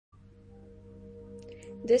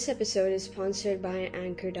This episode is sponsored by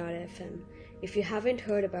Anchor.fm. If you haven't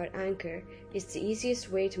heard about Anchor, it's the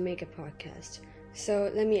easiest way to make a podcast.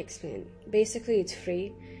 So let me explain. Basically, it's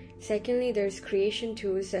free. Secondly, there's creation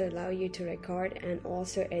tools that allow you to record and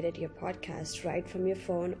also edit your podcast right from your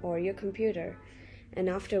phone or your computer. And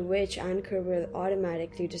after which Anchor will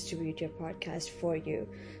automatically distribute your podcast for you,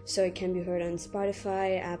 so it can be heard on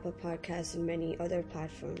Spotify, Apple Podcasts, and many other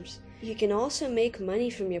platforms. You can also make money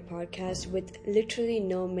from your podcast with literally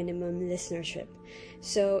no minimum listenership.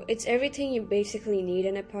 So it's everything you basically need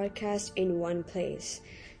in a podcast in one place.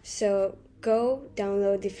 So go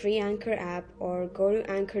download the free Anchor app or go to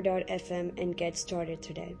anchor.fm and get started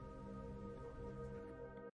today.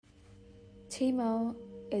 Timo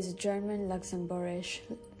is a German Luxembourgish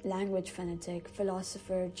language fanatic,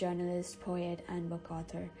 philosopher, journalist, poet, and book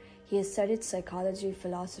author. He has studied psychology,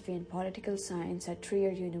 philosophy, and political science at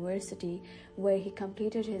Trier University, where he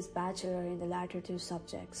completed his bachelor in the latter two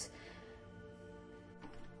subjects.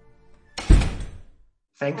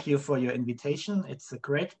 Thank you for your invitation. It's a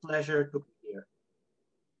great pleasure to be here.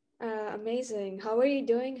 Amazing. How are you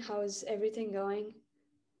doing? How's everything going?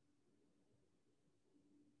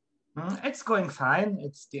 It's going fine.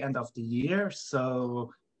 It's the end of the year.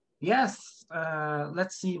 So, yes,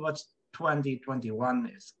 let's see what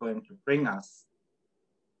 2021 is going to bring us.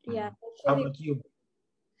 Yeah. How about you?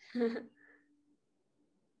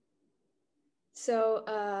 So,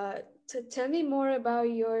 tell me more about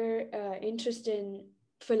your interest in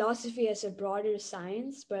philosophy as a broader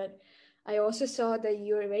science, but I also saw that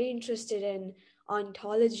you're very interested in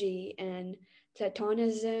ontology and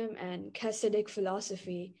Platonism and Chassidic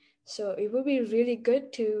philosophy. So it would be really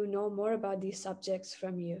good to know more about these subjects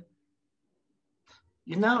from you.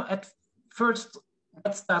 At first,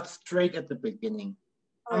 let's start straight at the beginning.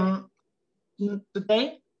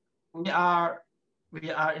 Today, we are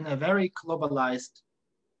in a very globalized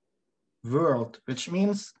world, which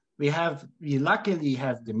means we luckily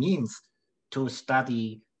have the means to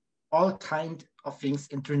study all kinds of things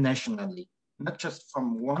internationally, not just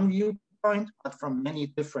from one viewpoint, but from many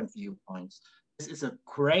different viewpoints. This is a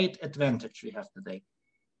great advantage we have today.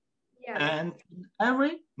 Yeah. And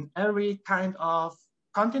in every kind of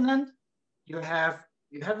continent, you have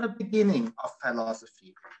a beginning of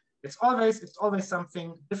philosophy. It's always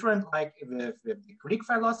something different, like with the Greek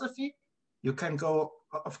philosophy. You can go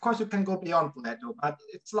beyond Plato, but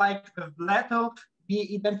it's like with Plato,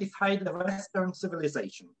 we identify the Western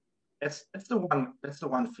civilization. That's the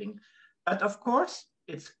one thing. But of course,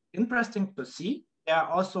 it's interesting to see there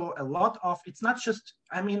are also a lot of, it's not just,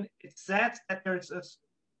 it's sad that there's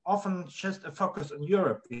often just a focus on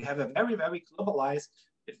Europe. We have a very, very globalized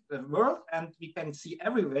world, and we can see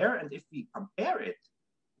everywhere. And if we compare it,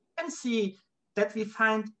 we can see that we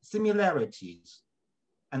find similarities.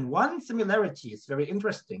 And one similarity is very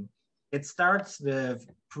interesting. It starts with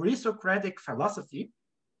pre-Socratic philosophy,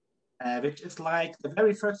 which is like the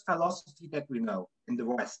very first philosophy that we know in the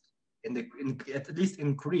West, at least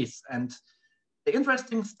in Greece. And the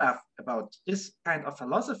interesting stuff about this kind of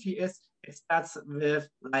philosophy is it starts with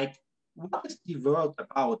like, what is the world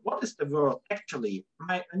about? What is the world actually?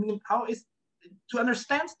 To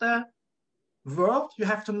understand the world, you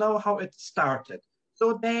have to know how it started.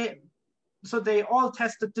 So they all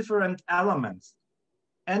tested different elements.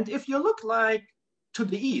 And if you look like to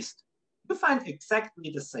the east, you find exactly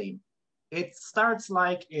the same. It starts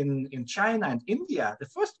like in China and India. The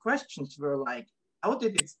first questions were like, how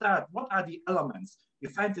did it start? What are the elements? You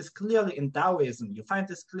find this clearly in Taoism. You find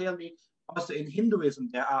this clearly also in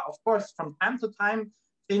Hinduism. There are, of course, from time to time,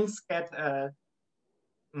 things get,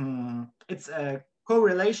 it's a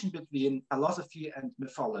correlation between philosophy and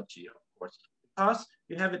mythology, of course. Because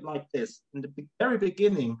you have it like this. In the very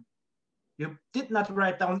beginning, you did not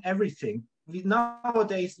write down everything.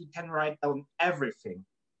 Nowadays, you can write down everything.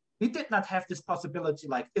 We did not have this possibility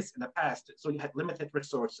like this in the past, so you had limited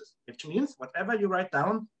resources, which means whatever you write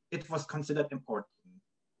down, it was considered important.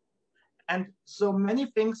 And so many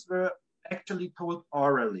things were actually told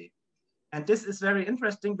orally. And this is very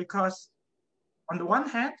interesting because on the one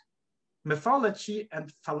hand, mythology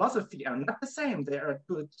and philosophy are not the same. They are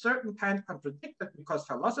to a certain kind contradicted because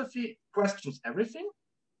philosophy questions everything,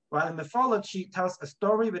 while mythology tells a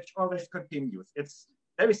story which always continues. It's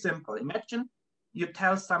very simple. Imagine you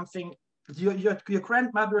tell something, your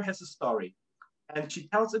grandmother has a story, and she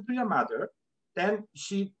tells it to your mother, then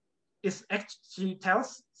she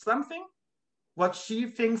tells something what she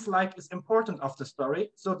thinks like is important of the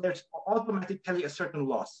story, so there's automatically a certain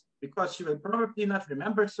loss, because she will probably not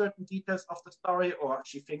remember certain details of the story, or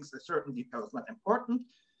she thinks a certain detail is not important.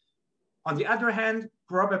 On the other hand,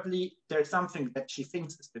 probably there's something that she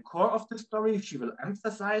thinks is the core of the story. She will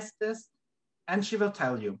emphasize this and she will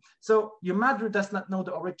tell you. So your mother does not know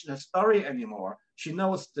the original story anymore. She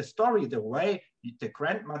knows the story the way the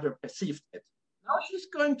grandmother perceived it. Now she's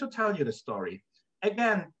going to tell you the story.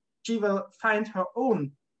 Again, she will find her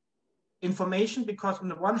own information because on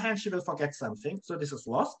the one hand, she will forget something. So this is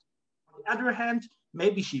lost. On the other hand,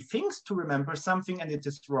 maybe she thinks to remember something and it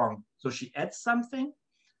is wrong. So she adds something.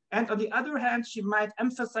 And on the other hand, she might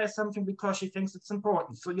emphasize something because she thinks it's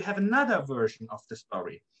important. So you have another version of the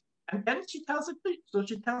story. And then she tells it to you. So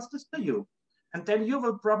she tells this to you. And then you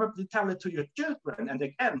will probably tell it to your children. And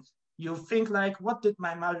again, you think like, what did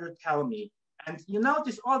my mother tell me? And you know,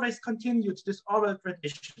 this always continued, this oral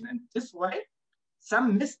tradition. And this way,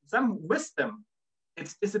 some wisdom,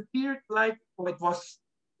 it's disappeared like, or it was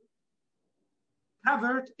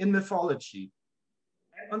covered in mythology.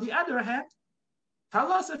 And on the other hand,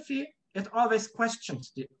 philosophy, it always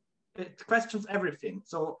questions it questions everything.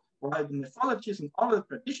 So while the mythology is an oral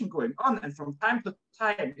tradition going on, and from time to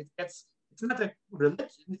time it's not a religion,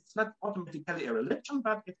 it's not automatically a religion,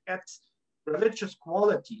 but it gets religious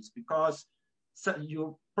qualities because so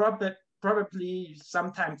you probably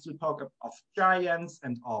sometimes you talk of giants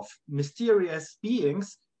and of mysterious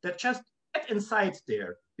beings that just get inside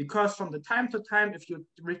there. Because from the time to time, if you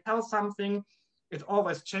retell something, it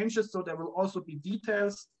always changes. So there will also be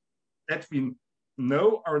details that we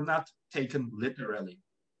know are not taken literally.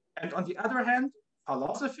 And on the other hand,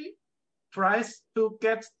 philosophy tries to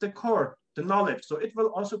get the core, the knowledge. So it will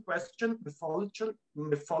also question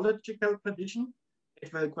mythological tradition.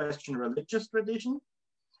 It will question religious tradition.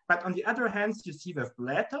 But on the other hand, you see with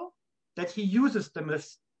Plato that he uses the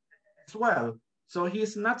myths as well. So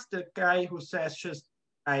he's not the guy who says just,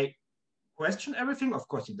 I question everything. Of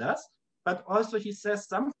course he does. But also he says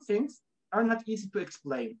some things are not easy to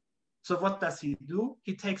explain. So what does he do?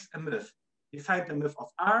 He takes a myth. You find the myth of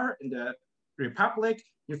R in the Republic.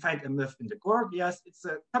 You find a myth in the Gorgias. It's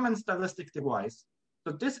a common stylistic device.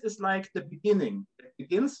 So this is like the beginning. It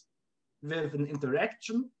begins with an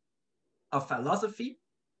interaction of philosophy,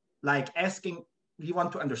 like asking, we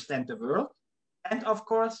want to understand the world, and of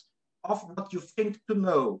course, of what you think to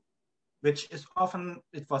know, which is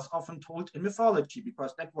it was often told in mythology,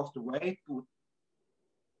 because that was the way to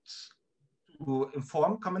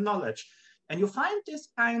inform common knowledge. And you find this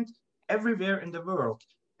kind everywhere in the world.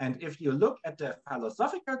 And if you look at the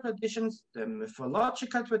philosophical traditions, the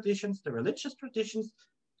mythological traditions, the religious traditions,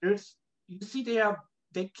 you see they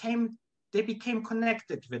became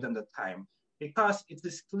connected within the time, because it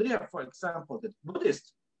is clear, for example, that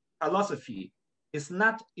Buddhist philosophy is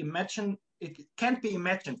not imagined, it can't be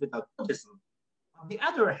imagined without Buddhism. On the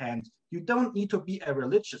other hand, you don't need to be a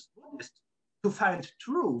religious Buddhist to find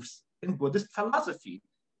truths in Buddhist philosophy.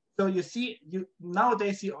 So you see,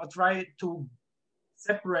 nowadays you try to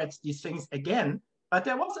separate these things again, but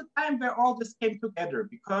there was a time where all this came together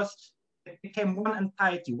because it became one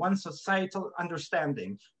entity, one societal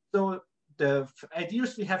understanding. So the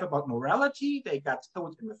ideas we have about morality, they got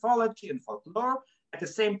told in mythology and folklore. At the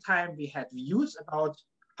same time, we had views about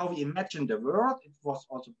how we imagine the world. It was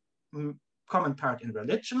also a common part in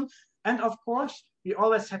religion. And of course, we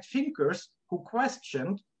always had thinkers who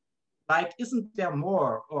questioned, like, isn't there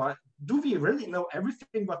more? Or do we really know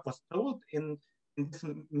everything what was told in this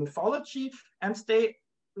mythology? And they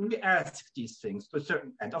really ask these things to a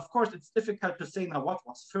certain end. Of course, it's difficult to say now what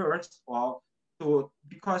was first,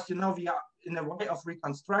 because we are in a way of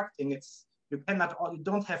reconstructing. You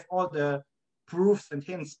don't have all the proofs and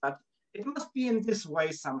hints, but it must be in this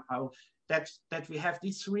way somehow that we have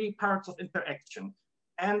these three parts of interaction.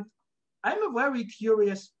 And I'm a very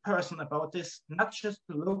curious person about this, not just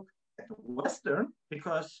to look at Western,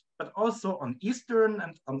 but also on Eastern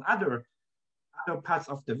and on other parts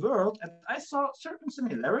of the world. And I saw certain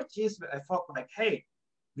similarities where I thought like, hey,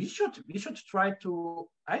 we should try to,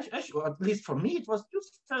 or at least for me, it was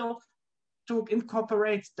useful to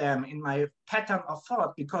incorporate them in my pattern of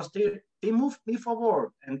thought, because they moved me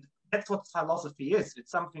forward. And that's what philosophy is.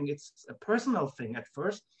 It's a personal thing at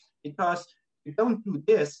first, because you don't do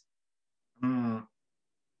this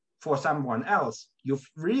for someone else. You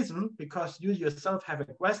reason because you yourself have a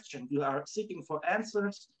question. You are seeking for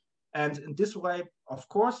answers. And in this way, of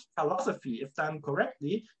course, philosophy, if done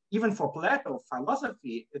correctly, even for Plato,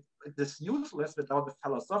 philosophy, it is useless without a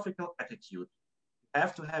philosophical attitude. You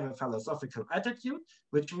have to have a philosophical attitude,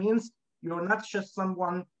 which means you're not just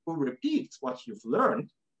someone who repeats what you've learned,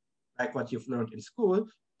 like what you've learned in school,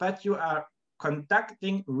 but you are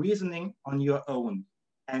conducting reasoning on your own.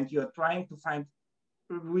 And you're trying to find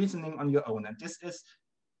reasoning on your own. And this is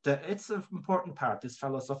it's an important part, this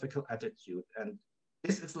philosophical attitude. And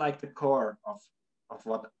this is like the core of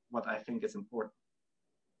what I think is important.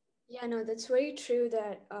 Yeah, no, that's very true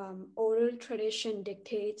that oral tradition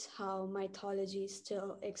dictates how mythology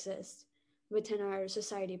still exists within our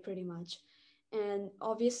society, pretty much. And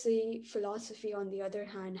obviously, philosophy, on the other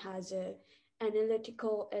hand, has a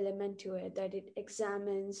analytical element to it that it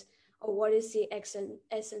examines what is the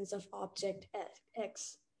essence of object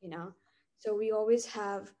X, you know. So we always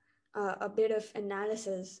have a bit of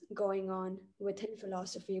analysis going on within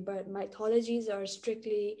philosophy, but mythologies are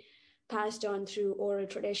strictly passed on through oral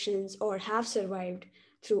traditions or have survived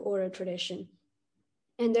through oral tradition.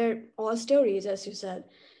 And they're all stories, as you said.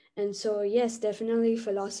 And so, yes, definitely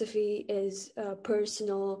philosophy is a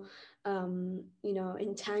personal,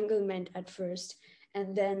 entanglement at first.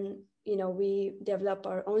 And then, we develop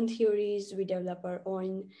our own theories, we develop our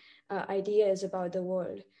own ideas about the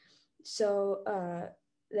world. So,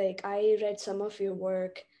 like, I read some of your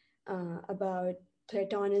work about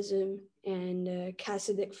Platonism and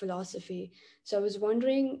Chassidic philosophy. So, I was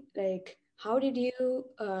wondering, like, how did you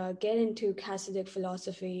get into Chassidic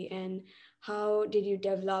philosophy, and how did you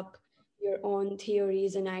develop your own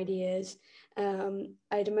theories and ideas?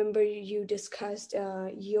 I remember you discussed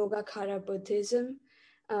Yogacara Buddhism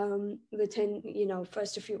within,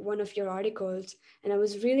 first of one of your articles, and I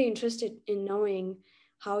was really interested in knowing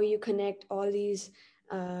how you connect all these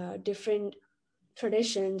different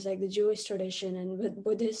traditions, like the Jewish tradition and with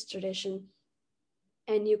Buddhist tradition,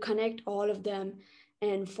 and you connect all of them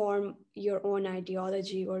and form your own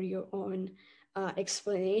ideology or your own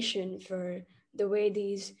explanation for the way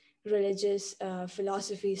these religious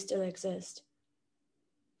philosophies still exist.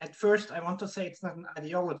 At first, I want to say it's not an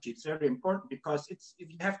ideology. It's very important because if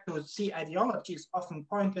you have to see ideology is often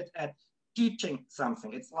pointed at teaching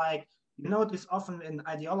something. It's like, you notice often in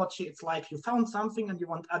ideology, it's like you found something and you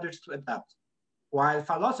want others to adapt. While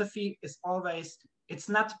philosophy is always, it's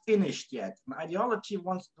not finished yet. An ideology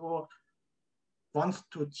wants to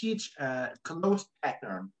teach a closed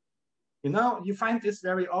pattern. You find this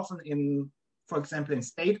very often in, for example, in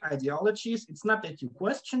state ideologies. It's not that you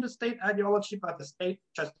question the state ideology, but the state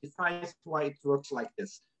justifies why it works like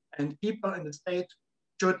this. And people in the state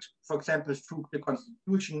should, for example, through the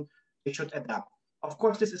constitution, they should adapt. Of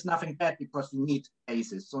course, this is nothing bad because you need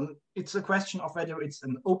basis. So it's a question of whether it's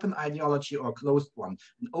an open ideology or a closed one.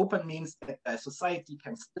 And open means that a society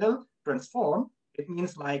can still transform. It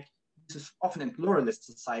means like this is often in pluralist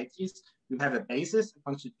societies. You have a basis, a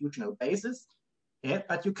constitutional basis, yeah,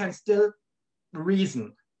 but you can still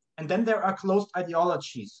reason. And then there are closed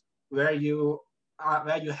ideologies where you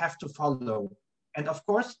have to follow. And of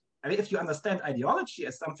course, if you understand ideology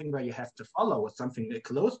as something where you have to follow, something a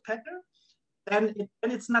closed pattern, then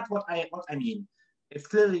it's not what I mean. It's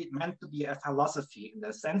clearly meant to be a philosophy in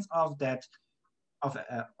the sense of that of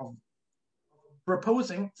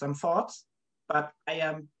proposing some thoughts, but I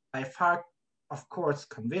am by far, of course,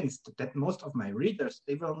 convinced that most of my readers,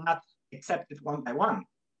 they will not accept it one by one.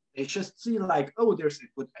 They just see like, oh, there's a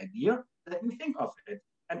good idea, let me think of it.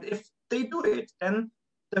 And if they do it, then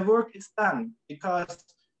the work is done. Because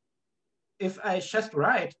if I just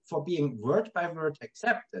write for being word by word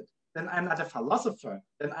accepted, then I'm not a philosopher.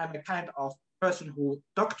 Then I'm a kind of person who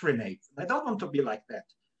doctrinates. I don't want to be like that.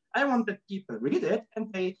 I want that people read it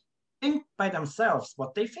and they think by themselves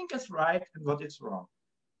what they think is right and what is wrong.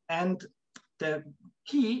 And the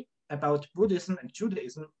key about Buddhism and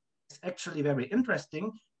Judaism is actually very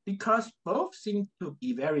interesting because both seem to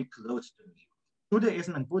be very close to me.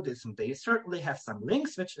 Judaism and Buddhism, they certainly have some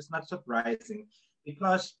links, which is not surprising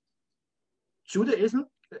because Judaism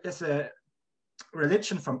is a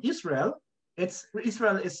religion from Israel.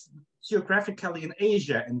 Israel is geographically in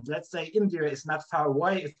Asia, and let's say India is not far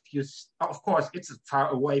away. Of course, it's far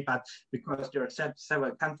away, but because there are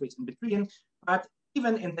several countries in between. But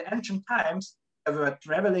even in the ancient times, there were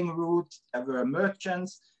traveling routes, there were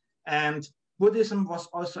merchants, and Buddhism was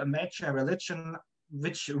also a major religion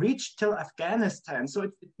which reached till Afghanistan. So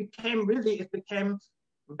it became very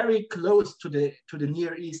close to the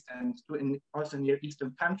Near East and to also Near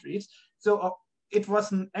Eastern countries. So it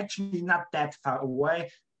wasn't actually not that far away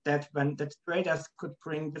that traders could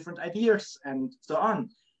bring different ideas and so on.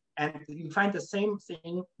 And you find the same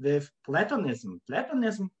thing with Platonism.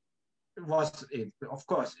 Platonism of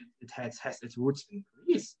course, it has its roots in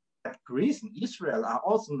Greece, but Greece and Israel are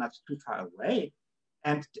also not too far away.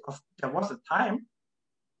 And there was a time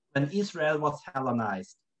when Israel was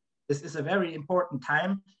Hellenized. This is a very important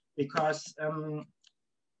time because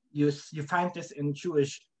you find this in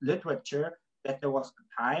Jewish literature that there was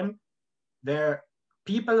a time where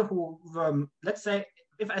people who were, let's say,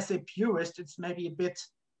 if I say purist, it's maybe a bit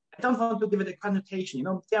I don't want to give it a connotation.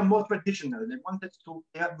 They are more traditional. They wanted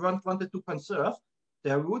to conserve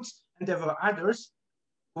their roots, and there were others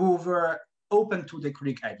who were open to the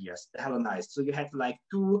Greek ideas, the Hellenized. So you had like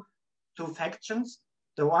two factions.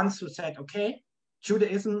 The ones who said, okay,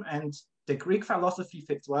 Judaism and the Greek philosophy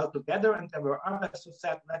fits well together, and there were others who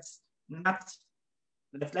said, let's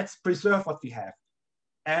preserve what we have.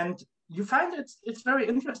 And you find it's very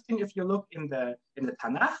interesting if you look in the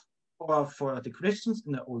Tanakh, or for the Christians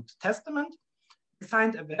in the Old Testament, you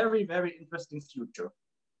find a very, very interesting future.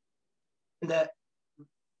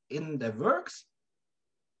 In the works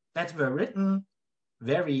that were written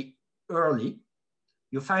very early,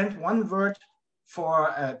 you find one word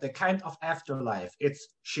for the kind of afterlife. It's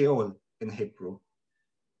Sheol in Hebrew.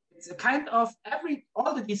 It's a kind of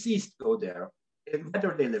all the deceased go there.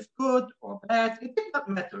 Whether they lived good or bad, it did not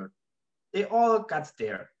matter. They all got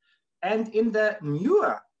there. And in the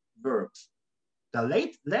newer works, the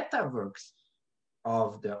later works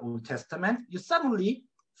of the Old Testament, you suddenly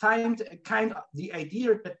find a kind of the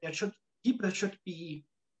idea that people should be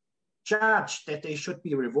judged, that they should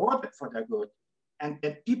be rewarded for their good, and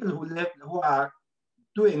that people who are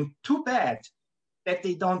doing too bad, that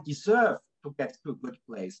they don't deserve to get to a good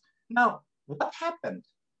place. Now, what happened?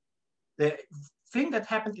 The thing that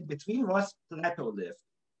happened in between was Plato lived.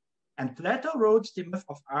 And Plato wrote the myth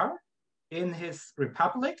of R in his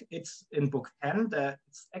Republic. It's in book 10.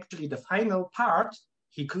 It's actually the final part.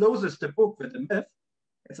 He closes the book with the myth.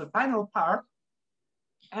 It's a final part.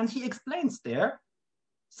 And he explains there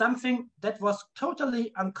something that was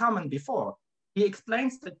totally uncommon before. He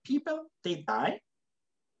explains that people, they die,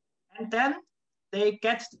 and then they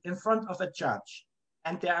get in front of a judge.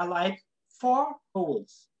 And there are like 4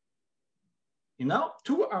 holes.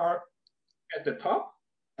 2 are at the top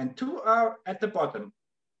and 2 are at the bottom.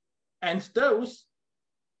 And those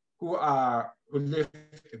who live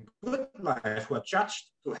a good life, who are judged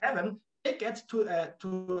to heaven, they get to a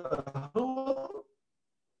hole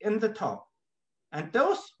in the top. And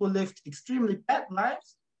those who lived extremely bad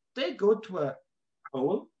lives, they go to a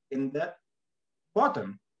hole in the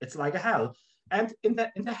bottom. It's like a hell. And in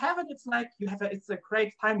the heaven, it's like it's a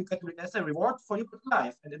great time. You get as a reward for your good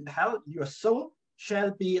life. And in the hell, your soul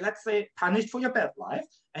shall be, let's say, punished for your bad life.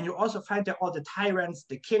 And you also find there all the tyrants,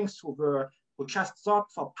 the kings who just sought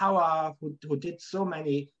for power, who did so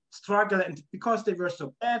many struggle, and because they were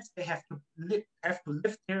so bad, they have to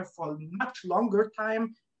live there for a much longer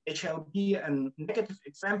time. It shall be a negative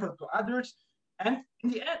example to others. And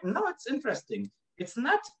in the end, now it's interesting. It's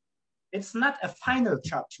not a final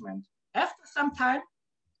judgment. After some time,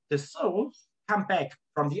 the souls come back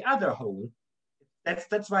from the other hole.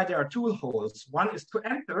 That's why there are 2 holes. One is to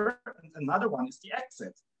enter, and another one is the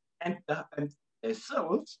exit. And the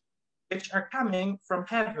souls which are coming from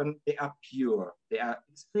heaven, they are pure. They are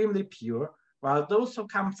extremely pure, while those who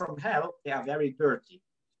come from hell, they are very dirty.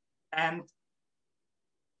 And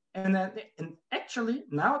actually,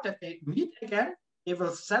 now that they meet again, they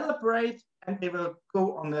will celebrate and they will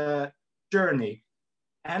go on a journey.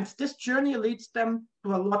 And this journey leads them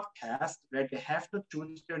to a lot cast where they have to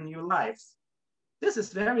choose their new lives. This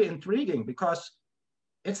is very intriguing because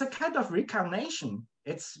it's a kind of reincarnation.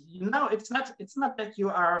 It's not that you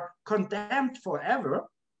are condemned forever,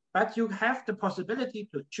 but you have the possibility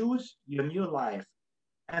to choose your new life.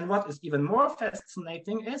 And what is even more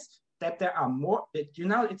fascinating is that there are more.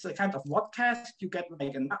 It's a kind of lotcast. You get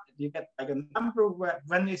like a number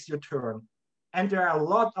when is your turn, and there are a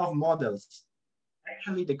lot of models.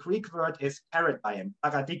 Actually, the Greek word is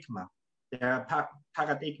paradigma. There are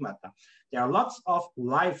paradigmata. There are lots of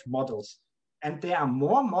life models, and there are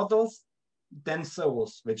more models than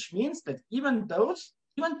souls, which means that even the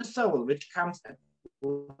soul which comes at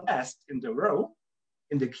last in the row,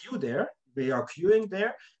 in the queue there, they are queuing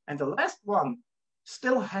there, and the last one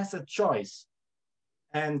still has a choice.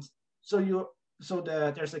 And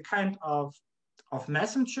there's a kind of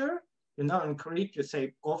messenger. In Greek you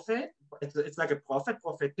say prophet. It's like a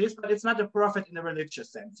prophetess, but it's not a prophet in a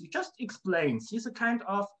religious sense. He just explains. He's a kind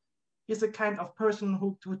of person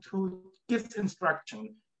who gives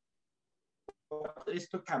instruction what is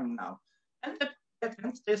to come now. And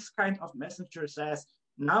this kind of messenger says,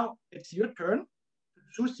 now it's your turn to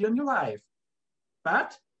choose your new life.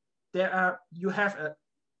 But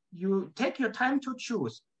you take your time to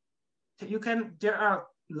choose. There are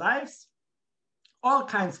lives, all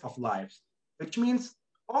kinds of lives, which means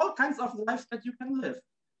all kinds of lives that you can live.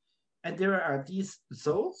 And there are these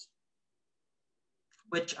souls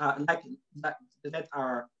which are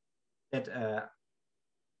that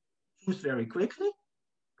choose very quickly,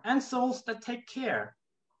 and souls that take care.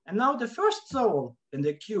 And now the first soul in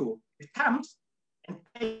the queue, it comes, and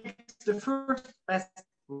takes the first best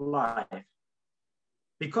life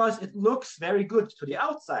because it looks very good to the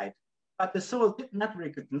outside, but the soul did not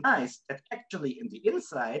recognize that actually in the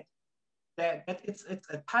inside that it's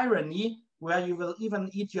a tyranny where you will even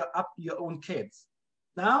eat up your own kids.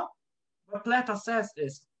 Now, what Plato says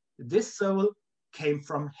is this soul came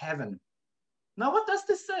from heaven. Now, what does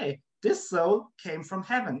this say? This soul came from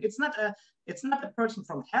heaven. It's not a person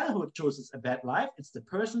from hell who chooses a bad life. It's the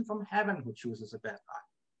person from heaven who chooses a bad life.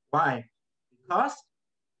 Why? Because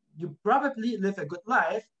you probably live a good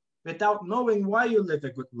life without knowing why you live a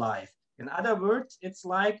good life. In other words, it's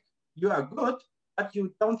like you are good, but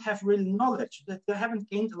you don't have real knowledge. You haven't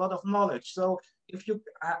gained a lot of knowledge. So if you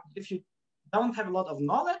don't have a lot of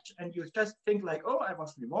knowledge and you just think like, oh, I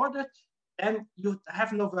was rewarded, then you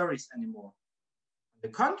have no worries anymore. On the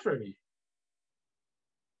contrary,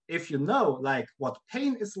 if you know like what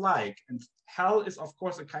pain is like, and hell is of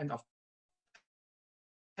course a kind of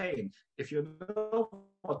pain. If you know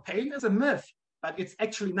what pain is a myth, but it's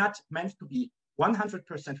actually not meant to be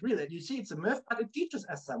 100% real. You see, it's a myth, but it teaches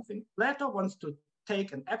us something. Plato wants to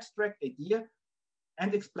take an abstract idea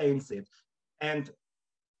and explains it. And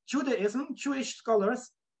Judaism, Jewish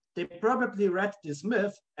scholars, they probably read this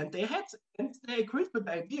myth and they agreed with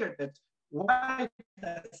the idea that why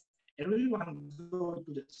does everyone go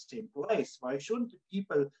to the same place? Why shouldn't the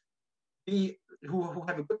people who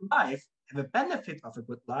have a good life have a benefit of a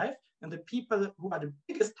good life, and the people who are the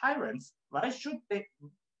biggest tyrants, why should they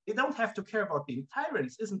don't have to care about being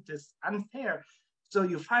tyrants? Isn't this unfair? So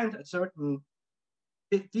you find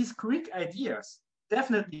these Greek ideas,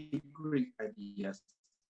 definitely Greek ideas,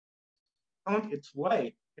 found its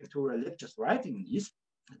way into religious writings,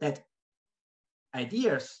 that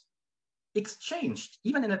ideas exchanged,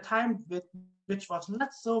 even in a time which was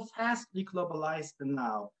not so fastly globalized than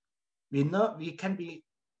now. We can be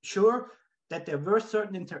sure that there were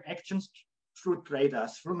certain interactions through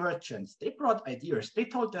traders, through merchants. They brought ideas. They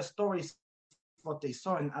told their stories, what they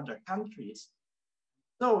saw in other countries.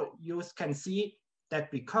 So you can see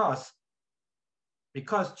that because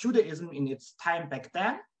Judaism in its time back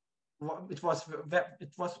then, it was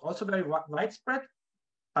also very widespread,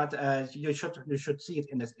 but you should see it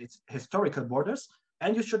in its historical borders.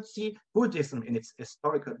 And you should see Buddhism in its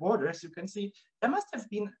historical borders. You can see there must have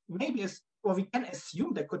been or we can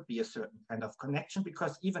assume there could be a certain kind of connection,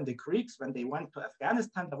 because even the Greeks, when they went to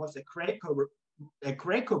Afghanistan, there was a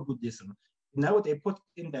Greco-Buddhism. They put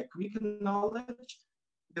in their Greek knowledge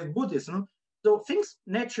with Buddhism. So things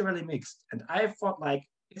naturally mixed. And I thought like,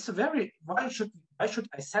 why should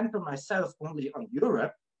I center myself only on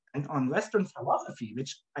Europe and on Western philosophy,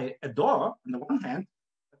 which I adore on the one hand,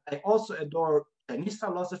 but I also adore Chinese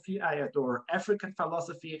philosophy, I adore African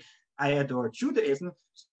philosophy, I adore Judaism.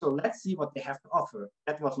 So let's see what they have to offer.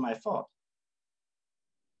 That was my thought.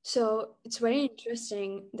 So it's very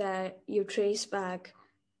interesting that you trace back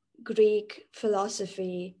Greek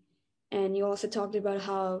philosophy, and you also talked about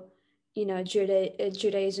how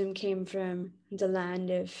Judaism came from the land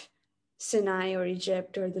of Sinai or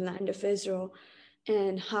Egypt or the land of Israel,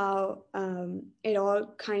 and how it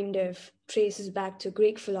all kind of traces back to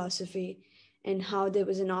Greek philosophy, and how there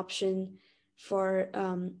was an option for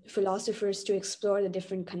philosophers to explore the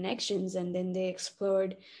different connections, and then they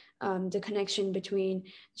explored the connection between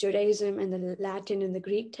Judaism and the Latin and the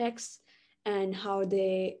Greek texts, and how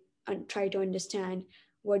they try to understand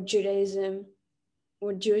what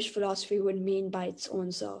Jewish philosophy would mean by its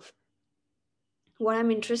own self. What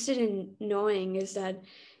I'm interested in knowing is that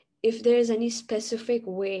if there's any specific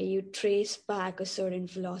way you trace back a certain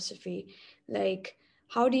philosophy, like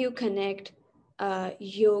how do you connect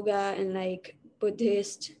yoga and like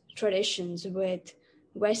Buddhist traditions with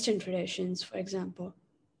Western traditions, for example?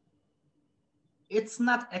 It's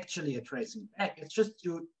not actually a tracing back. It's just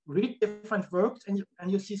you read different works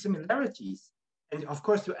and you see similarities. And of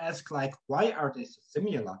course you ask like, why are they so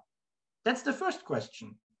similar? That's the first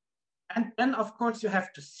question. And then of course you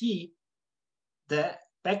have to see the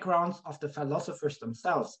backgrounds of the philosophers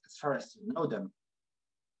themselves, as far as you know them,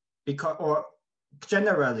 or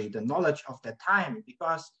generally the knowledge of the time.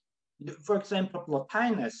 Because, for example,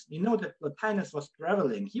 Plotinus, you know that Plotinus was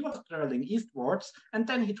traveling. He was traveling eastwards, and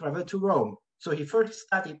then he traveled to Rome. So he first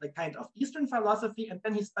studied the kind of Eastern philosophy, and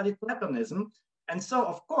then he studied Platonism. And so,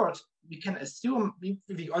 of course, we can assume, we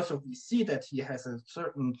see that he has a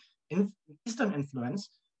certain Eastern influence,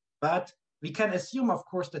 but we can assume, of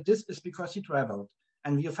course, that this is because he traveled.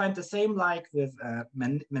 And you find the same like with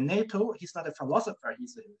Manetho. He's not a philosopher,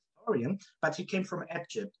 he's a historian, but he came from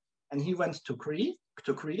Egypt. And he went to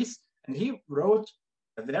Greece, and he wrote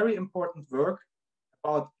a very important work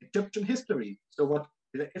about Egyptian history. So what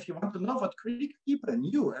If you want to know what Greek people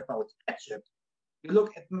knew about Egypt, you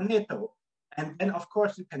look at Manetho. And then, of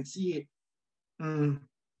course, you can see,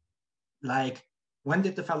 like, when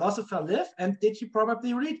did the philosopher live and did he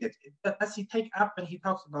probably read it? Does he take up, when he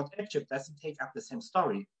talks about Egypt, does he take up the same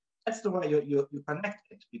story? That's the way you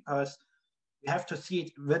connect it, because you have to see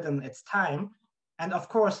it within its time. And of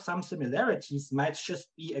course, some similarities might just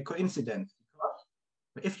be a coincidence. Because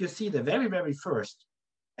if you see the very, very first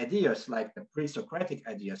ideas, like the pre-Socratic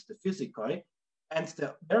ideas, the physikoi, and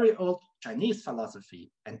the very old Chinese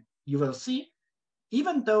philosophy, and you will see,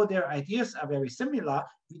 even though their ideas are very similar,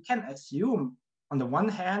 we can assume, on the one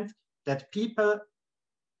hand, that people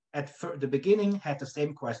at the beginning had the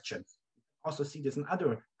same questions. Also see this in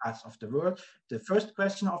other parts of the world. The first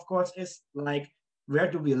question, of course, is like, where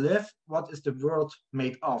do we live? What is the world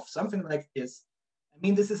made of? Something like this. I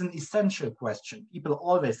mean, this is an essential question. People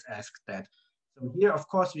always ask that. So here, of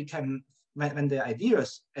course, we can, when the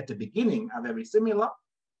ideas at the beginning are very similar,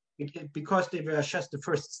 because they were just the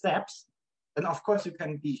first steps, then of course you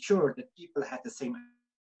can be sure that people had the same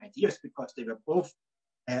ideas because they were both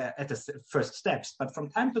at the first steps. But from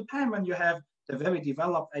time to time, when you have the very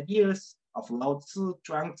developed ideas of Lao Tzu,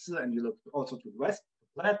 Zhuang Tzu, and you look also to the West,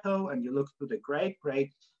 to Plato, and you look to the great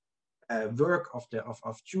work of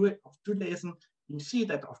Judaism, you see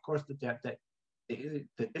that, of course, that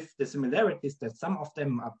if the similarities, that some of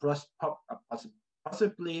them are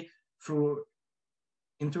possibly through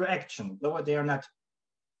interaction, though they are not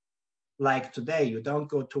like today. You don't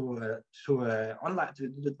go online.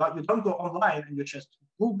 You don't go online and you just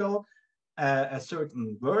Google a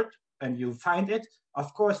certain word and you find it.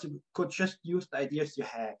 Of course, you could just use the ideas you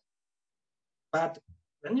had. But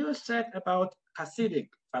when you said about Chassidic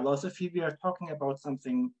philosophy, we are talking about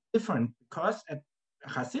something different, because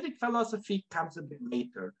Chassidic philosophy comes a bit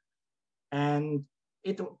later, and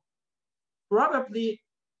it probably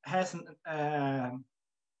has a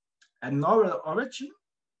novel origin,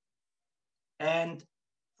 and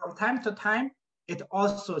from time to time it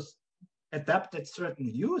also adapted certain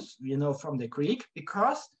views, from the Greek,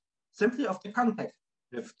 because simply of the context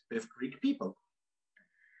with Greek people.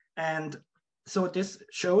 And so this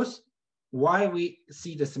shows why we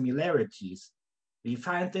see the similarities. We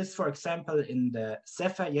find this, for example, in the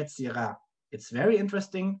Sefer Yetzirah. It's very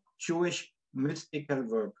interesting Jewish mystical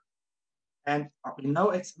work. And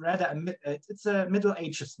it's rather it's a Middle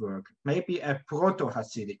Ages work, maybe a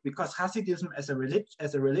proto-Hasidic, because Hasidism as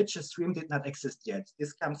a religious stream did not exist yet.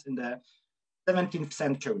 This comes in the 17th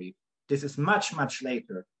century. This is much, much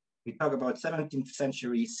later. We talk about 17th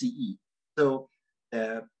century CE. So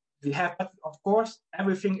we have, of course,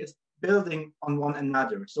 everything is building on one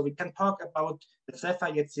another. So we can talk about the Sefer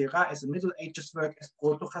Yetzirah as a Middle Ages work, as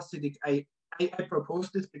proto-Hasidic. I propose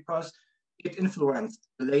this because it influenced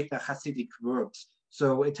the later Hasidic works.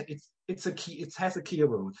 So it has a key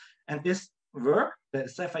role. And this work, the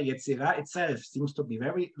Sefer Yetzirah itself, seems to be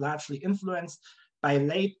very largely influenced by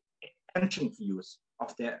late ancient views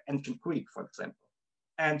of the ancient Greek, for example.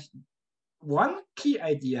 And one key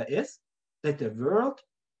idea is that the world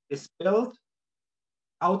is built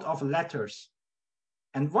out of letters.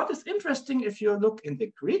 And what is interesting, if you look in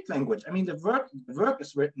the Greek language, I mean, the work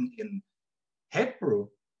is written in Hebrew,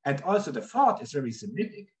 and also the thought is very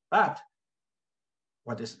Semitic. But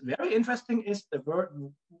what is very interesting is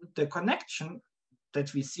the connection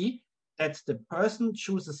that we see, that the person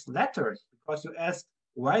chooses letters. Because you ask,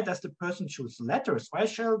 why does the person choose letters? Why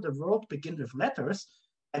shall the world begin with letters?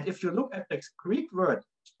 And if you look at the Greek word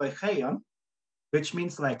stoicheion, which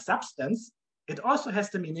means like substance, it also has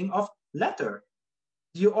the meaning of letter.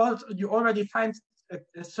 You already find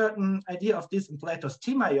a certain idea of this in Plato's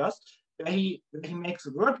Timaeus, where he makes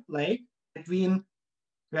a wordplay between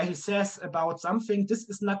where he says about something, this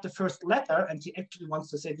is not the first letter, and he actually wants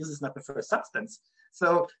to say this is not the first substance.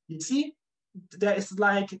 So you see, there is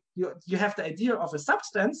like, you have the idea of a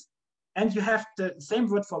substance, and you have the same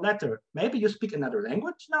word for letter. Maybe you speak another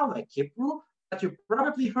language now, like Hebrew, but you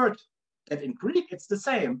probably heard that in Greek it's the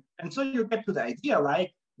same. And so you get to the idea,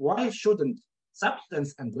 like, why shouldn't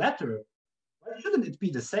substance and letter, why shouldn't it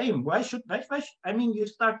be the same? I mean, you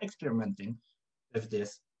start experimenting with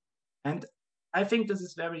this. And I think this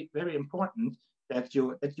is very, very important that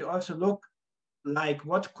you also look like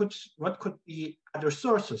what could be other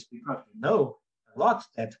sources, because we know a lot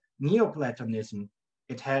that Neoplatonism,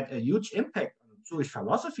 it had a huge impact on Jewish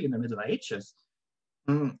philosophy in the Middle Ages,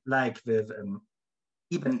 like with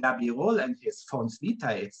Ibn Gabirol and his Fons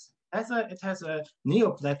Vitae. It has a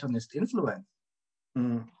Neoplatonist influence.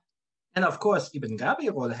 And of course, Ibn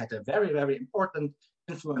Gabirol had a very, very important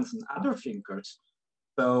influence on other thinkers.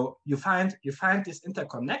 So you find this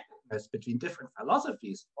interconnectedness contrast between different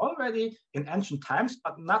philosophies already in ancient times,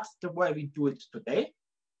 but not the way we do it today,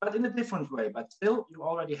 but in a different way. But still, you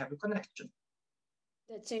already have a connection.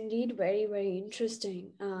 That's indeed very, very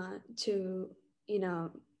interesting to,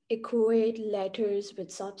 equate letters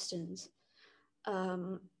with substance.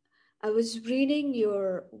 Um, I was reading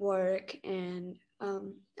your work and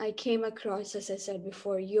I came across, as I said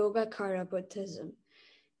before, Yogacara Buddhism.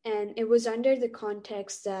 And it was under the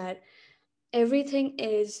context that everything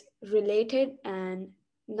is related and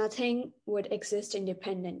nothing would exist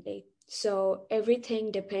independently. So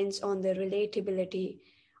everything depends on the relatability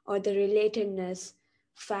or the relatedness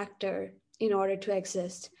factor in order to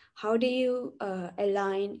exist. How do you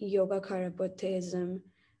align Yogacara Buddhism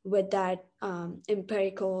with that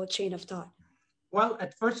empirical chain of thought? Well,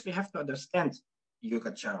 at first we have to understand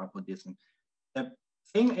Yogacara Buddhism. The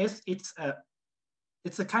thing is, it's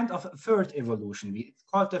a kind of a third evolution. It's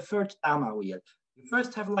called the third Dharma wheel. You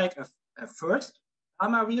first have like a first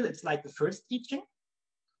Dharma wheel. It's like the first teaching.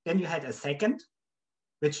 Then you had a second,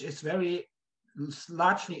 which is very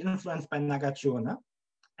largely influenced by Nagarjuna.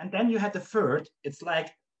 And then you had the third. It's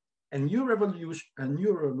like a new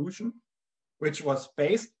revolution, which was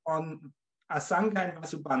based on Asanga and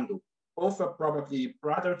Vasubandhu. Both were probably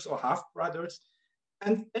brothers or half brothers.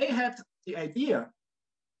 And they had the idea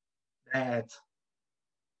that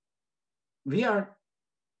we are,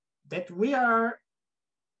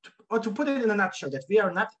 or to put it in a nutshell, that we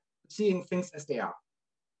are not seeing things as they are.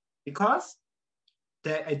 Because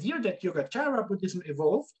the idea that Yogacara Buddhism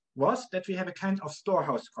evolved was that we have a kind of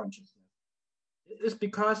storehouse consciousness. It is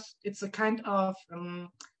because it's a kind of,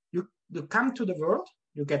 you come to the world,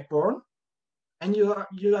 you get born, and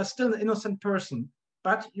you are still an innocent person,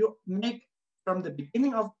 but you make, from the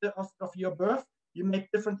beginning of your birth, you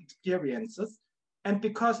make different experiences. And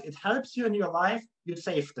because it helps you in your life, you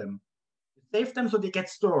save them. You save them so they get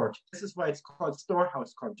stored. This is why it's called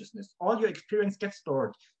storehouse consciousness. All your experience gets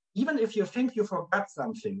stored. Even if you think you forgot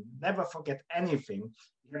something, never forget anything.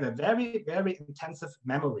 You have a very, very intensive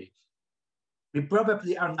memory. We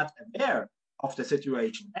probably are not aware of the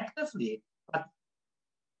situation actively, but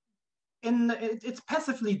it's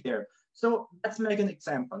passively there. So let's make an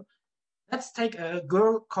example. Let's take a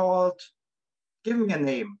girl called, give me a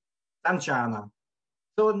name, Sanjana.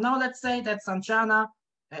 So now let's say that Sanjana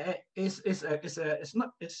is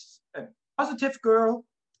a positive girl,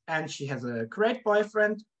 and she has a great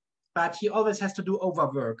boyfriend, but he always has to do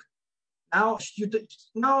overwork. Now,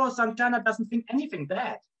 Sanjana doesn't think anything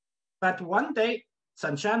bad. But one day,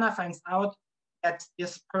 Sanjana finds out that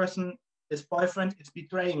this boyfriend, is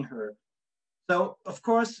betraying her. So, of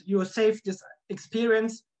course, you save this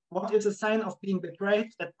experience. What is a sign of being betrayed?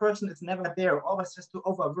 That person is never there, always has to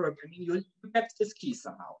overwork. I mean, you get this key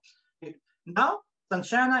somehow. Now,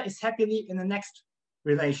 Sanjana is happily in the next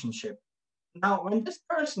relationship. Now, when this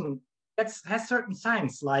person has certain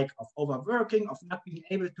signs like of overworking, of not being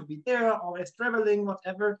able to be there, always traveling,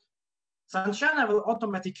 whatever, Sanjana will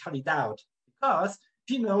automatically doubt because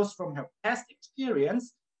she knows from her past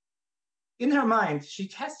experience, in her mind, she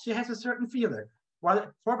has a certain feeling.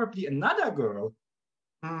 While probably another girl,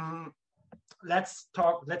 let's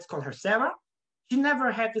call her Sarah, she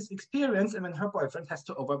never had this experience, and when her boyfriend has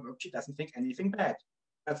to overwork, she doesn't think anything bad.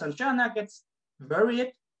 But Sanjana gets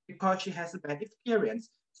worried because she has a bad experience.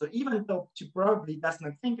 So even though she probably does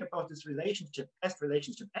not think about this past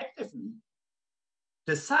relationship actively,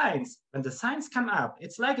 when the signs come up,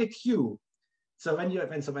 it's like a cue. So when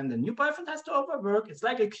the new boyfriend has to overwork, it's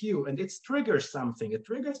like a cue, and it triggers something. It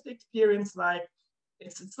triggers the experience, like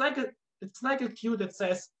it's like a cue that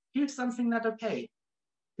says, here's something not okay,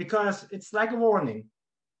 because it's like a warning.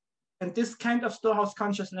 And this kind of storehouse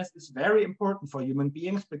consciousness is very important for human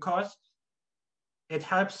beings because it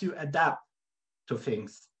helps you adapt to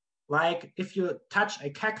things. Like if you touch a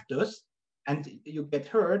cactus and you get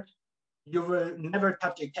hurt, you will never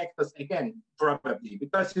touch a cactus again, probably,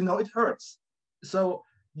 because it hurts. So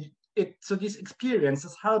these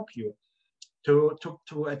experiences help you to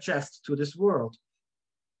adjust to this world.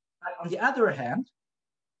 But on the other hand,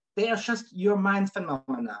 they are just your mind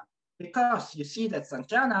phenomena, because you see that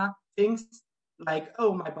Sanjana thinks like,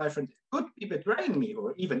 oh, my boyfriend could be betraying me,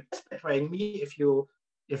 or even is betraying me if you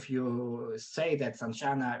say that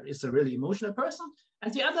Sanjana is a really emotional person.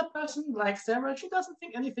 And the other person, like Sarah, she doesn't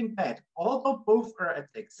think anything bad, although both are at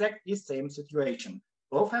exactly the same situation.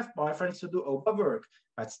 Both have boyfriends who do overwork,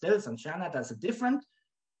 but still Sanjana does a different.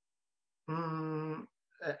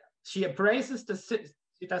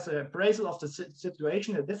 She does an appraisal of the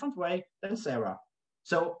situation in a different way than Sarah.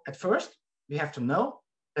 So at first, we have to know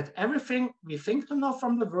that everything we think to know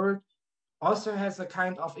from the world also has a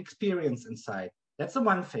kind of experience inside. That's the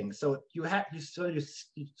one thing. So you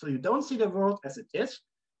don't see the world as it is.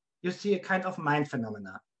 You see a kind of mind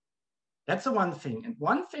phenomena. That's the one thing. And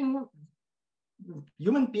one thing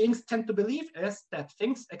human beings tend to believe is that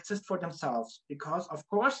things exist for themselves, because of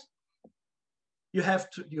course you have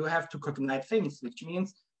to cognize things, which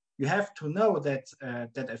means you have to know that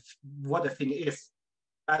what a thing is.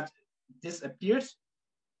 But this appears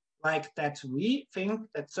like that we think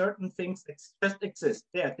that certain things just exist.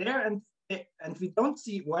 They're there, and we don't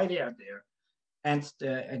see why they are there. And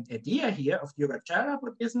the idea here of Yogacara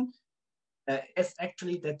Buddhism is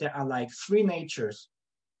actually that there are like three natures.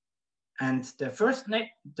 And the first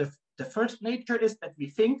nature is that we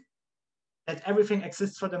think that everything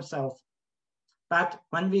exists for themselves. But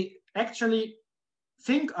when we actually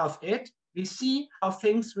think of it, we see how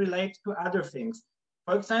things relate to other things.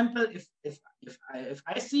 For example, if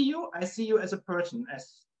I see you as a person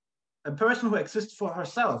who exists for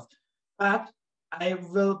herself. But I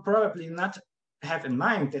will probably not have in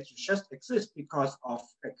mind that you just exist because of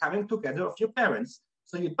coming together of your parents.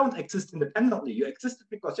 So you don't exist independently. You existed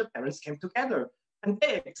because your parents came together, and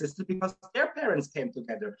they existed because their parents came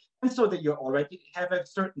together. And so that you already have a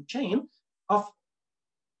certain chain of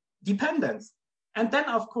dependence. And then,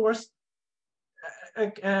 of course,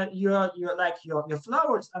 your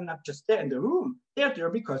flowers are not just there in the room. They're there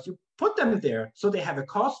because you put them there. So they have a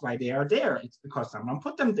cause why they are there. It's because someone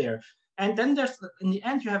put them there. And then in the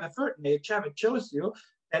end, you have a third nature which shows you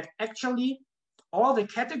that actually all the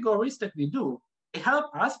categories that we do, they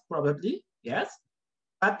help us probably, yes,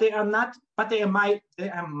 but they are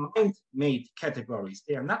mind-made categories.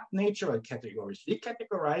 They are not natural categories. We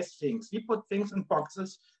categorize things. We put things in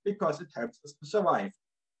boxes because it helps us to survive.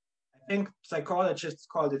 I think psychologists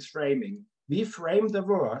call it framing. We frame the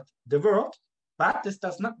world, but this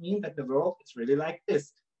does not mean that the world is really like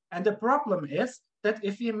this. And the problem is that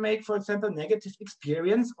if we make, for example, negative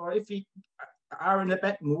experience, or if we are in a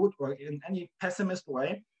bad mood or in any pessimist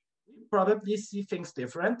way, we probably see things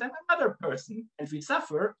different than another person. And we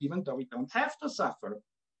suffer even though we don't have to suffer.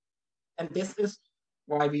 And this is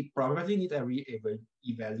why we probably need a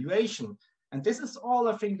re-evaluation. And this is all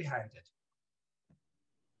the thing behind it.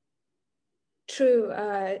 True.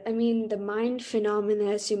 I mean, the mind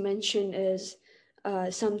phenomena, as you mentioned, is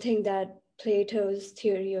something that Plato's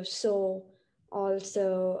theory of soul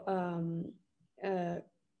also,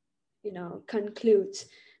 concludes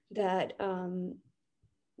that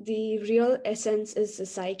the real essence is the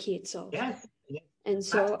psyche itself. Yes. And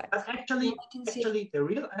so, but actually, the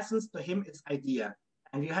real essence to him is idea.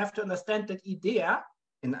 And you have to understand that idea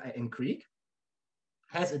in Greek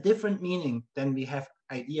has a different meaning than we have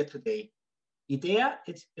idea today. Idea,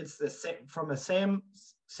 it's the same, from the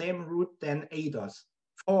same root than eidos,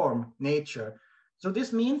 form, nature. So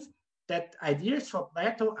this means that ideas for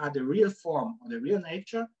Plato are the real form or the real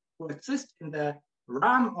nature who exist in the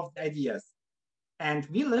realm of the ideas. And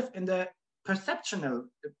we live in the perceptional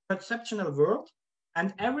world,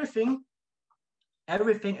 and everything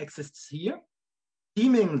exists here,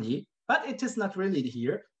 seemingly, but it is not really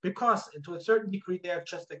here, because to a certain degree they are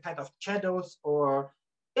just a kind of shadows, or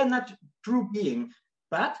they're not true being,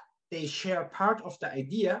 but they share part of the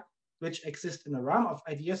idea which exists in a realm of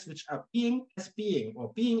ideas which are being as being,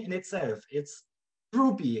 or being in itself. It's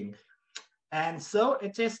true being. And so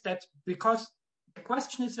it is that, because the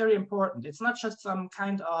question is very important. It's not just some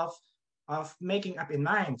kind of making up in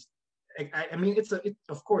mind. I mean,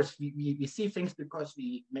 of course we see things because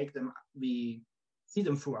we see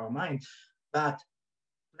them through our mind, but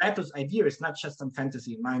Plato's idea is not just some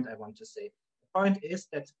fantasy in mind, I want to say. The point is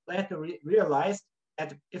that Plato realized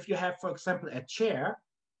that if you have, for example, a chair,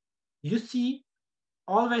 you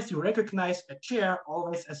recognize a chair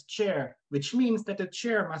always as chair, which means that the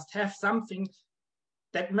chair must have something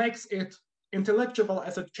that makes it intelligible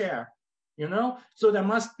as a chair, So there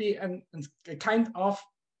must be a kind of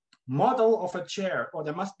model of a chair, or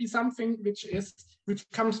there must be something which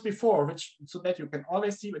comes before, so that you can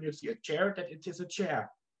always see when you see a chair that it is a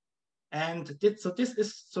chair. And this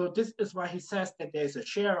is why he says that there is a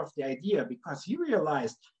share of the idea, because he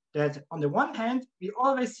realized that on the one hand we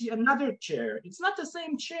always see another chair. It's not the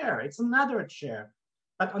same chair; it's another chair.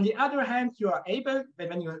 But on the other hand, you are able,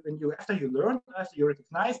 after you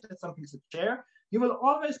recognize that something is a chair, you will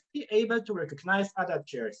always be able to recognize other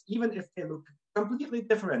chairs, even if they look completely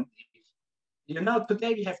differently.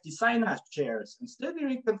 Today we have designer chairs, and still we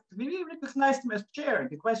recognize them as chairs.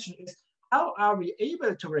 The question is, how are we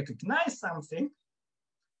able to recognize something?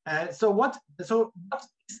 So what is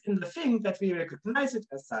in the thing that we recognize it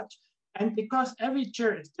as such? And because every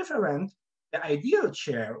chair is different, the ideal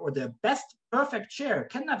chair or the best perfect chair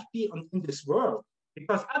cannot be in this world.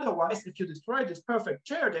 because otherwise, if you destroy this perfect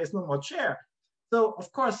chair, there is no more chair. So,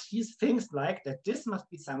 of course, he thinks like that this must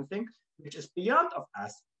be something which is beyond of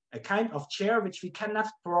us, a kind of chair which we cannot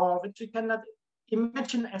draw, which we cannot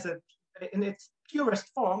imagine as in its purest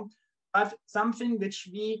form, but something which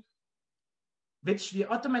we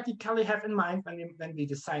automatically have in mind when we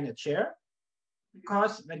design a chair,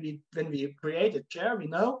 because when we create a chair, we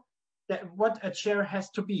know that what a chair has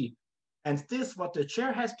to be, and what the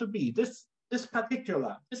chair has to be, this is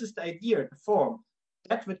the idea, the form,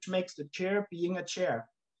 that which makes the chair being a chair.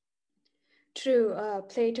 True.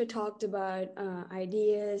 Plato talked about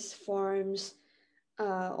ideas, forms,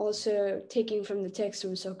 also taking from the text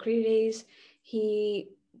from Socrates. He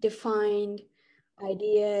defined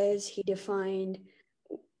ideas, he defined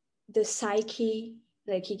the psyche,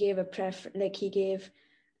 like he gave he gave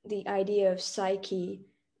the idea of psyche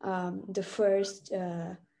the first,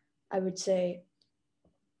 I would say,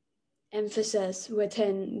 emphasis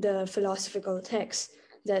within the philosophical text,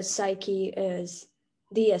 that psyche is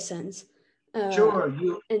the essence. Sure,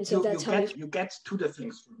 And so that's how you get to the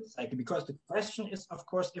things from the psyche, because the question is, of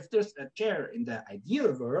course, if there's a chair in the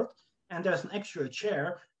ideal world and there's an actual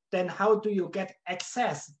chair, then how do you get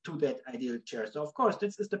access to that ideal chair? So, of course,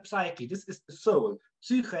 this is the psyche, this is the soul.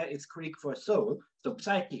 Psyche is Greek for soul, so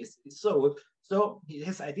psyche is soul. So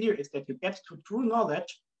his idea is that you get to true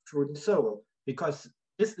knowledge through the soul, because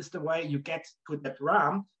this is the way you get to that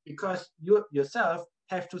realm, because you yourself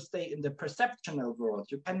have to stay in the perceptual world.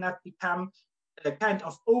 You cannot become a kind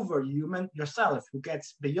of overhuman yourself who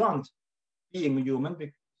gets beyond being human.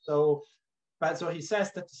 So he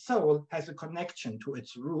says that the soul has a connection to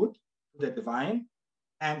its root, to the divine,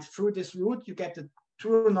 and through this root you get the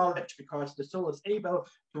true knowledge, because the soul is able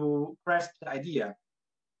to grasp the idea.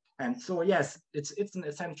 And so yes, it's an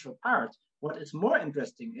essential part. What is more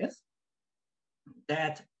interesting is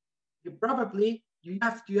that you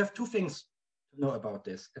have two things to know about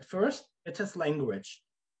this. At first, it is language.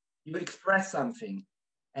 You express something,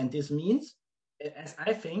 and this means, as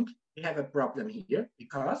I think, we have a problem here,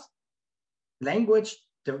 because language,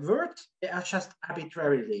 the words, they are just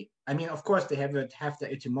arbitrarily. I mean, of course, they have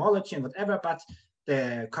the etymology and whatever, but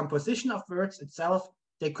the composition of words itself,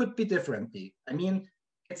 they could be differently. I mean,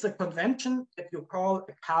 it's a convention that you call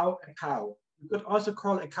a cow a cow. You could also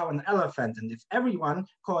call a cow an elephant, and if everyone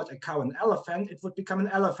called a cow an elephant, it would become an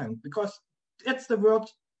elephant, because that's the word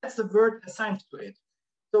assigned to it.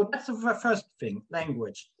 So that's the first thing,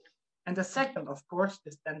 language. And the second, of course,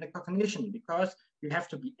 is then the cognition, because you have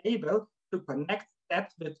to be able to connect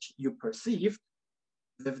that which you perceive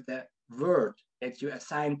with the word that you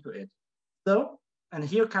assign to it. So, and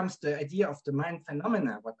here comes the idea of the mind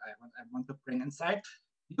phenomena, what I want to bring inside.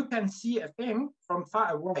 You can see a thing from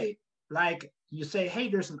far away, like you say, hey,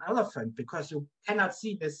 there's an elephant, because you cannot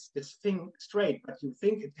see this thing straight, but you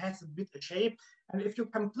think it has a bit of shape. And if you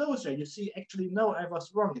come closer, you see, actually, no, I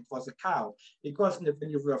was wrong. It was a cow, because when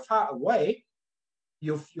you were far away,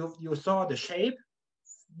 you saw the shape.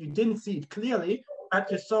 You didn't see it clearly, but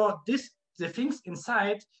you saw the things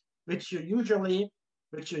inside, which you usually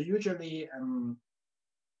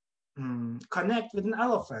connect with an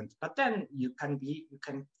elephant. But then you can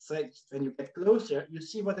say, when you get closer, you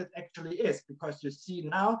see what it actually is, because you see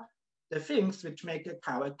now the things which make a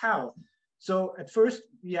cow a cow. So at first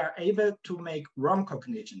we are able to make wrong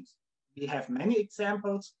cognitions. We have many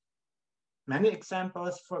examples,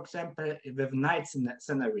 for example, with night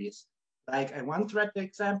sceneries. Like I once read the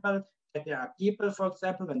example that there are people, for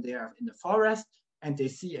example, when they are in the forest and they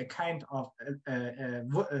see a kind of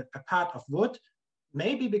a part of wood,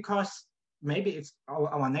 maybe it's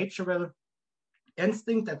our natural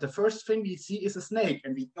instinct that the first thing we see is a snake,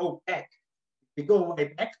 and we go back. We go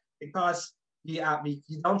way back because we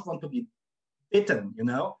don't want to be bitten,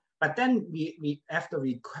 But then after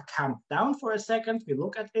we calm down for a second, we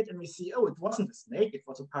look at it and we see, oh, it wasn't a snake, it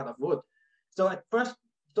was a part of wood. So at first,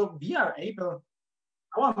 we are able,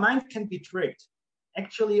 our mind can be tricked.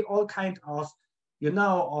 Actually, all kind of,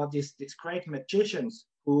 all these great magicians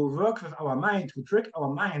who work with our mind, who trick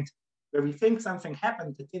our mind, where we think something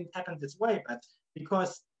happened, it didn't happen this way, but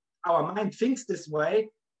because our mind thinks this way,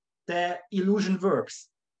 the illusion works.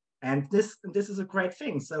 And this is a great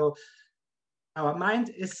thing. So our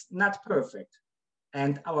mind is not perfect,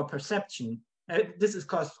 and our perception, this is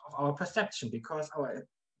because of our perception, because our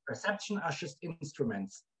perception are just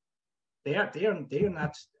instruments. They are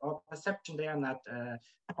not, our perception, they are not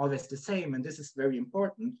always the same, and this is very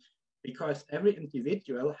important, because every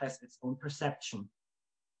individual has its own perception.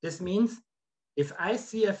 This means if I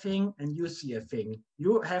see a thing and you see a thing,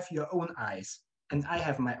 you have your own eyes and I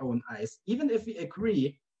have my own eyes. Even if we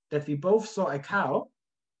agree that we both saw a cow,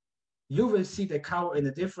 you will see the cow in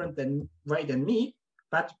a different way than me,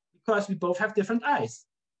 but because we both have different eyes.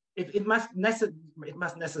 It must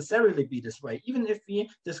necessarily be this way. Even if we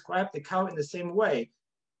describe the cow in the same way,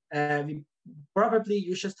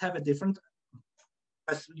 you just have a different.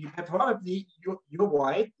 You have probably your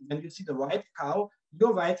white. When you see the white cow,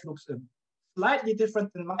 your white looks slightly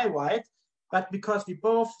different than my white, but because we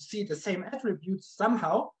both see the same attributes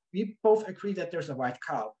somehow, we both agree that there's a white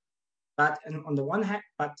cow. But on the one hand,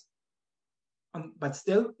 but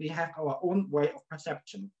still we have our own way of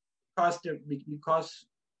perception because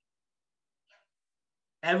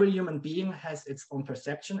every human being has its own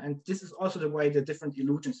perception, and this is also the way the different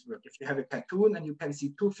illusions work. If you have a cartoon and you can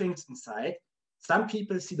see two things inside, some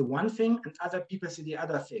people see the one thing and other people see the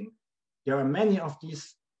other thing. There are many of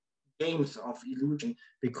these games of illusion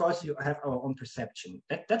because you have our own perception.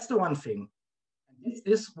 That's the one thing. And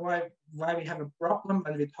this is why we have a problem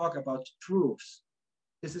when we talk about truths.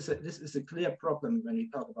 This is a clear problem when we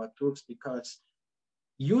talk about truths, because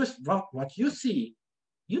what you see,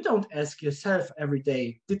 you don't ask yourself every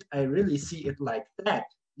day, did I really see it like that?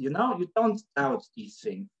 You don't doubt these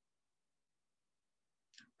things.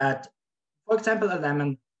 But for example, a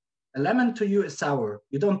lemon to you is sour.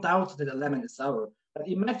 You don't doubt that a lemon is sour. But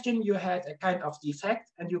imagine you had a kind of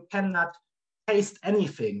defect and you cannot taste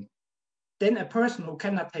anything. Then a person who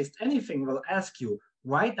cannot taste anything will ask you,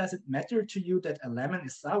 why does it matter to you that a lemon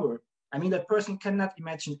is sour? I mean, that person cannot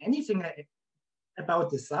imagine anything about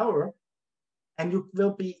the sour, and you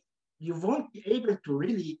won't be able to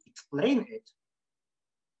really explain it,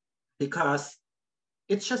 because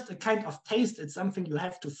it's just a kind of taste. It's something you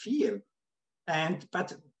have to feel.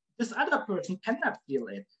 But this other person cannot feel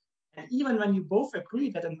it. And even when you both agree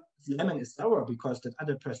that a lemon is sour because that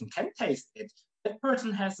other person can taste it, that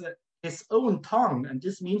person has his own tongue, and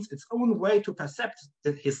this means its own way to perceive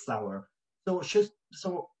that his sour.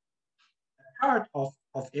 So part of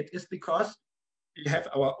it is because we have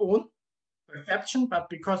our own perception, but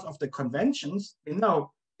because of the conventions, we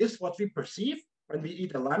know this what we perceive when we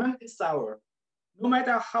eat a lemon is sour. No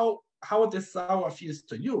matter how this sour feels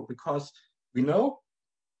to you, because we know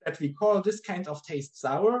that we call this kind of taste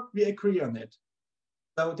sour, we agree on it.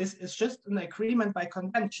 So this is just an agreement by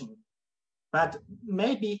convention. But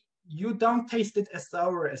maybe you don't taste it as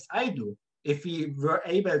sour as I do, if we were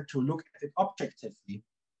able to look at it objectively.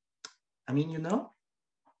 I mean,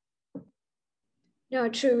 No,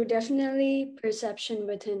 true. Definitely perception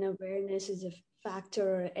within awareness is a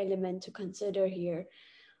factor or element to consider here.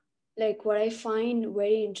 Like, what I find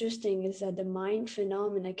very interesting is that the mind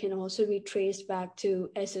phenomena can also be traced back to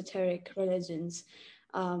esoteric religions.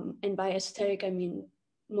 And by esoteric, I mean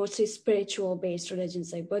mostly spiritual based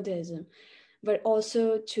religions like Buddhism, but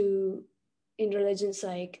also in religions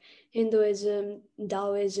like Hinduism,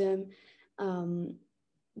 Taoism.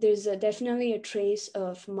 There's definitely a trace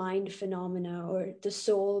of mind phenomena, or the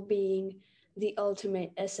soul being the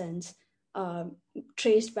ultimate essence,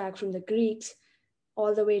 traced back from the Greeks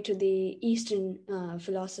all the way to the Eastern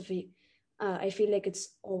philosophy. I feel like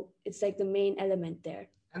it's like the main element there.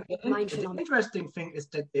 And Mind the phenomena. interesting thing is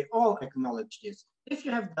that they all acknowledge this. If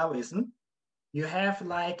you have Taoism, you have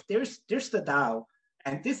there's the Tao,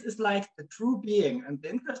 and this is like the true being. And the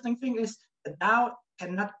interesting thing is the Tao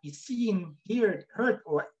cannot be seen, heard,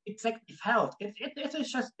 or exactly felt. It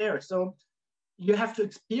is just there. So you have to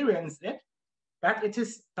experience it, but it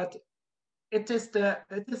is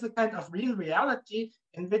a kind of real reality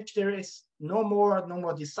in which there is no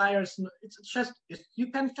more desires. You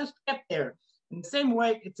can just get there. In the same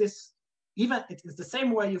way, it is the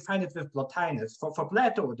same way you find it with Plotinus. For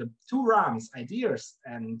Plato, the two realms, ideas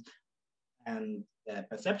and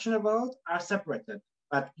perception of the world, are separated.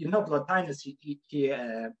 But Plotinus,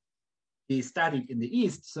 he studied in the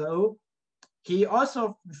East, so he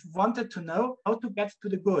also wanted to know how to get to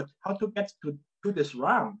the good, how to get to this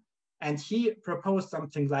realm. And he proposed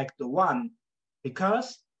something like the one,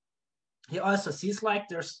 because he also sees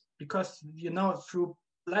because through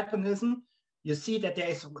Platonism, you see that there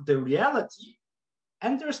is the reality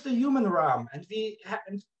and there's the human realm. And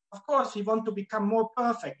of course, we want to become more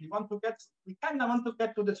perfect. We kind of want to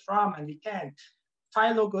get to this realm, and we can't.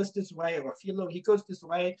 Philo goes this way, or Philo, he goes this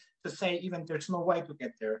way to say even there's no way to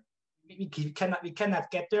get there. We cannot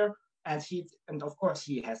get there, and of course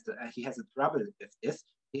he has a trouble with this.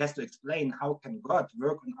 He has to explain how can God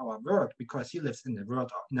work on our world, because he lives in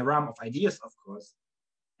the realm of ideas, of course.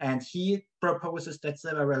 And he proposes that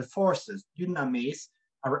several forces, dynamis,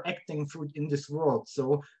 are acting in this world.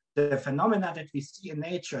 So the phenomena that we see in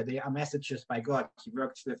nature, they are messages by God. He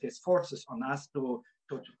works with his forces on us to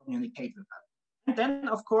communicate with us. And then,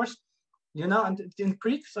 of course, you know, and in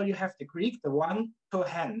Greek, so you have the Greek, the one to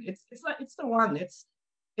hen. It's the one.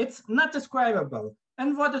 It's not describable.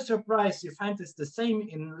 And what a surprise! You find this the same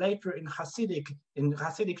in later in Hasidic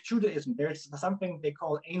Judaism. There's something they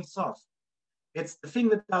call Ein Sof. It's the thing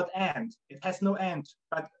without end. It has no end,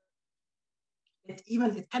 but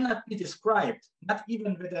it cannot be described. Not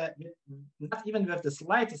even with the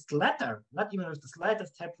slightest letter. Not even with the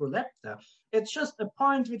slightest Hebrew letter. It's just a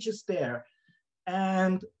point which is there,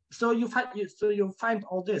 and so you find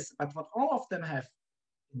all this. But what all of them have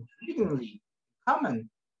intriguingly common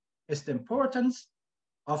is the importance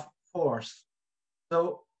of force.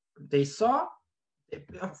 So they saw,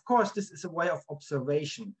 of course, this is a way of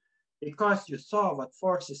observation because you saw what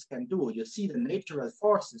forces can do. You see the natural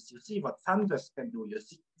forces. You see what thunders can do.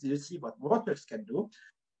 You see what waters can do.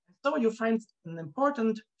 And so you find an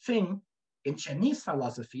important thing in Chinese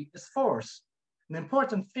philosophy is force. An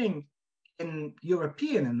important thing in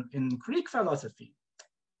European and in Greek philosophy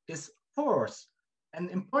is force. An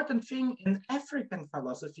important thing in African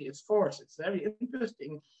philosophy is force. It's very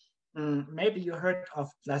interesting. Maybe you heard of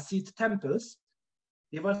Placide Tempels.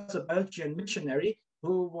 He was a Belgian missionary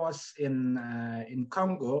who was in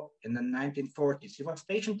Congo in the 1940s. He was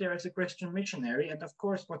stationed there as a Christian missionary, and of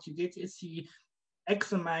course, what he did is he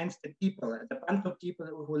examined the people, the Bantu people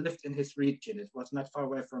who lived in his region. It was not far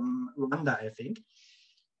away from Rwanda, I think.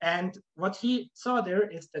 And what he saw there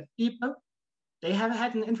is that people, they have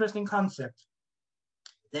had an interesting concept.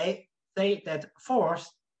 They say that force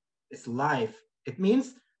is life. It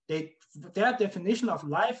means their definition of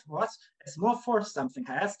life was as more force something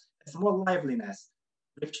has, as more liveliness,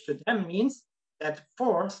 which to them means that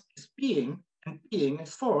force is being, and being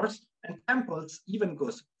is force, and Temples even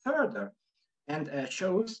goes further and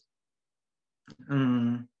shows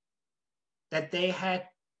that they had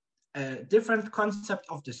a different concept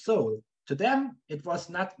of the soul. To them, it was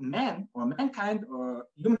not man or mankind or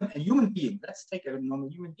a human being. Let's take a normal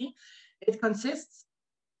human being. It consists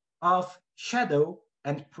of shadow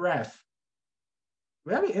and breath.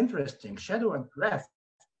 Very interesting, shadow and breath,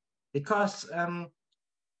 because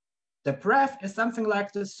the breath is something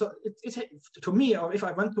like this. So to me, or if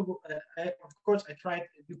I want to, of course, I tried.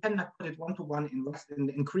 You cannot put it one-to-one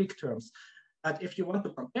in Greek terms, but if you want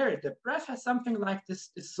to compare it, the breath has something like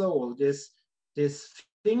this soul, this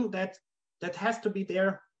thing that has to be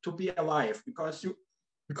there to be alive, because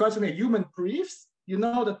when a human breathes, you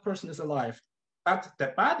know that person is alive, but the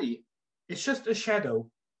body is just a shadow.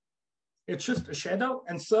 It's just a shadow,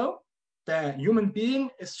 and so the human being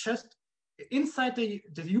is just inside the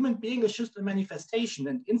human being is just a manifestation,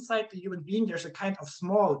 and inside the human being there's a kind of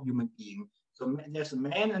small human being. So there's a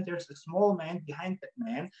man and there's a small man behind that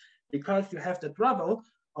man, because you have the trouble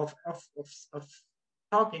of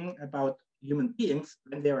talking about human beings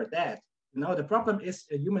when they are dead. You know, the problem is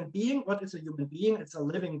a human being. What is a human being? It's a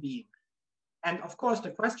living being. And of course,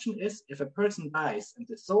 the question is, if a person dies and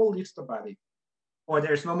the soul leaves the body, or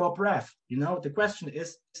there's no more breath, you know, the question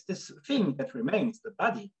is this thing that remains, the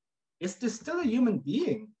body, is this still a human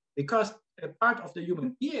being? Because a part of the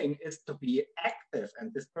human being is to be active,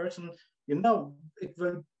 and this person, you know,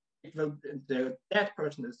 the dead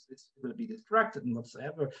person will be distracted and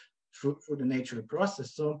whatsoever through the natural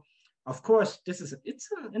process. So, of course, it's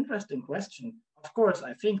an interesting question. Of course,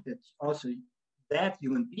 I think that also dead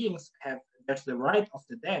human beings there's the right of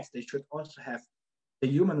the dead. They should also have the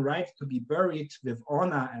human right to be buried with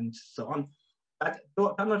honor and so on. But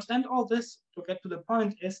to understand all this, to get to the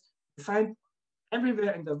point, is to find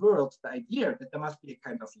everywhere in the world the idea that there must be a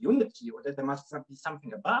kind of unity, or that there must be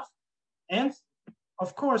something above. And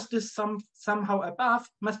of course, this somehow above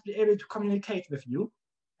must be able to communicate with you,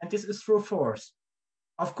 and this is through force.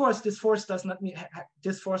 Of course, this force does not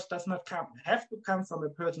have to come from a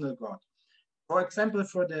personal God. For example,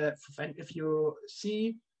 if you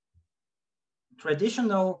see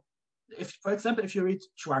traditional, for example, if you read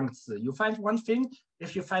Chuangzi, you find one thing.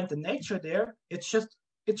 If you find the nature there, it's just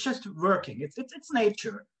working. It's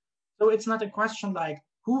nature. So it's not a question like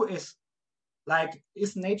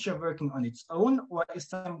is nature working on its own, or is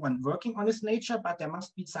someone working on its nature? But there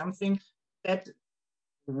must be something that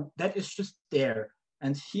is just there.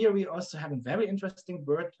 And here we also have a very interesting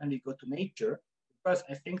word when we go to nature, because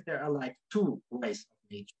I think there are like two ways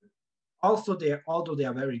of nature. Although they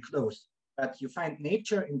are very close, but you find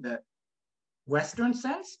nature in the Western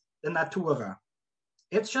sense, the natura.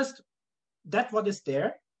 It's just that what is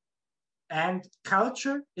there, and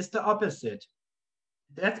culture is the opposite.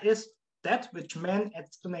 That is that which man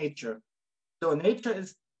adds to nature. So nature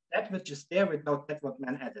is that which is there without that what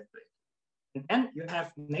man added to it. And then you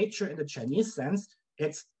have nature in the Chinese sense.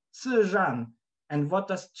 It's 自然. And what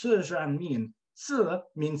does 自然 mean? Se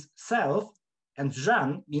means self, and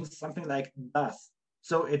Jan means something like das.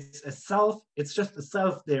 So it's a self, it's just a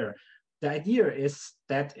self there. The idea is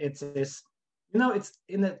that it is,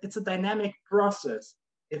 it's a dynamic process.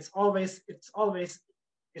 It's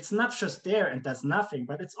not just there and does nothing,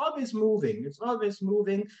 but it's always moving. It's always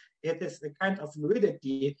moving. It is a kind of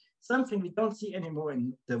fluidity, something we don't see anymore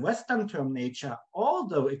in the Western term nature,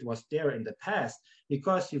 although it was there in the past,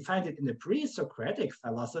 because you find it in the pre-Socratic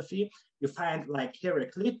philosophy. You find like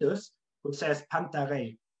Heraclitus, who says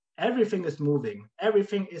pantarei. Everything is moving.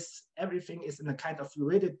 Everything is in a kind of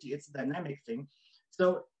fluidity. It's a dynamic thing.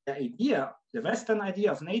 So the Western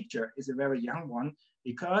idea of nature is a very young one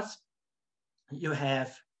because you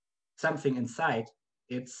have something inside.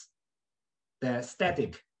 It's the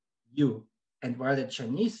static view, and while the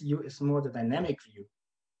Chinese view is more the dynamic view.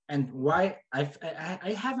 And why I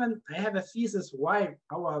have a thesis why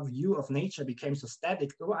our view of nature became so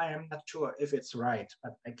static, though I am not sure if it's right,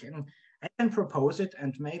 but I can propose it,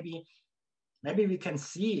 and maybe we can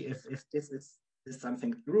see if this is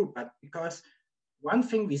something true. But because one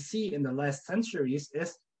thing we see in the last centuries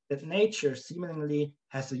is that nature seemingly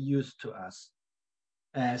has a use to us.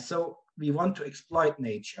 So we want to exploit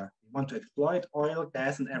nature. We want to exploit oil,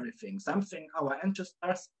 gas, and everything. Something our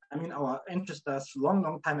ancestors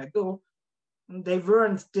long time ago, they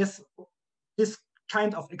weren't this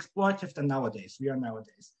kind of exploitive than nowadays. We are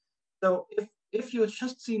nowadays. So if you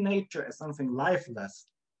just see nature as something lifeless,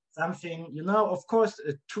 something, of course,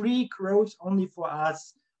 a tree grows only for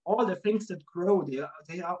us. All the things that grow,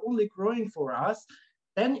 they are only growing for us.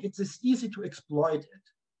 Then it is easy to exploit it.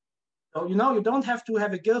 So, you don't have to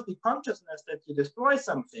have a guilty consciousness that you destroy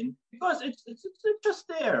something because it's just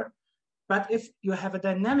there. But if you have a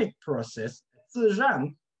dynamic process,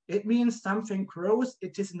 it means something grows,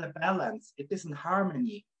 it is in a balance, it is in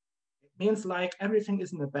harmony. It means like everything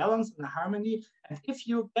is in a balance, in a harmony. And if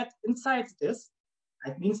you get inside this,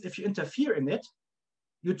 it means if you interfere in it,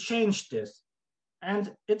 you change this.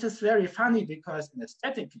 And it is very funny because in a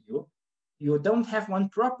static view, you don't have one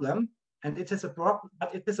problem, and it is a problem,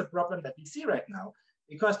 but it is a problem that we see right now.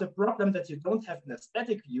 Because the problem that you don't have in a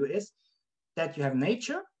static view is that you have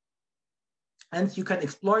nature and you can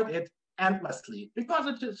exploit it endlessly because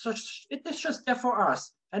it is just there for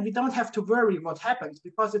us. And we don't have to worry what happens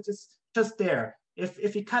because it is just there.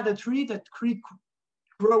 If we cut a tree, that tree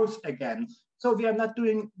grows again. So we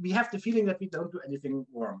have the feeling that we don't do anything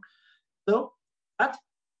wrong. So, but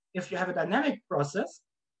if you have a dynamic process,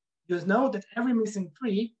 you know that every missing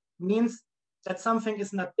tree means that something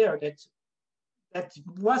is not there, that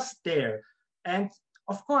was there. And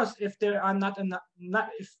of course, if there are not enough,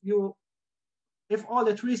 if all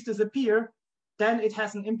the trees disappear, then it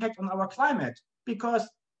has an impact on our climate because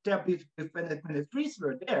when the trees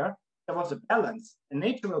were there was a balance, a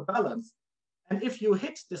natural balance. And if you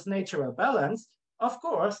hit this natural balance, of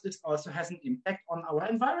course, this also has an impact on our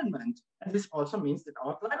environment. And this also means that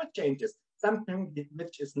our climate changes, something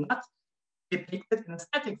which is not depicted in a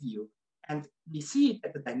static view. And we see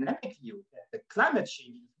that the dynamic view, that the climate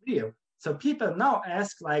change is real. So people now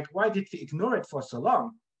ask, like, why did we ignore it for so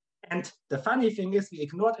long? And the funny thing is we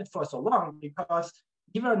ignored it for so long because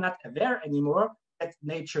we were not aware anymore that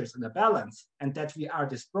nature is in a balance and that we are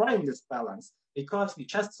destroying this balance because we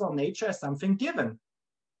just saw nature as something given.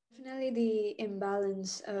 Definitely the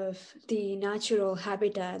imbalance of the natural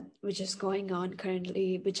habitat which is going on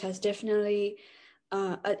currently, which has definitely,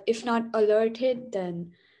 if not alerted,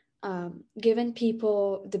 then given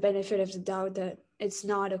people the benefit of the doubt that it's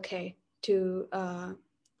not okay to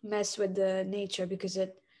mess with the nature because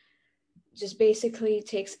it just basically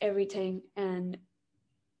takes everything and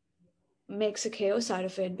makes a chaos out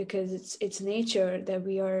of it because it's nature that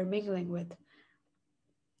we are mingling with.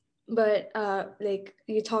 But like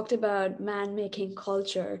you talked about man making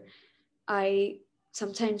culture, I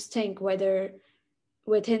sometimes think whether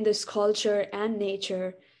within this culture and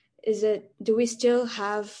nature, do we still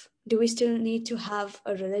need to have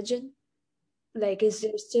a religion? Like, is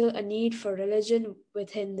there still a need for religion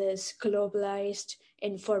within this globalized,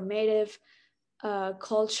 informative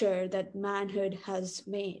culture that manhood has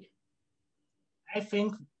made? I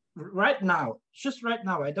think just right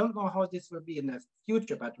now, I don't know how this will be in the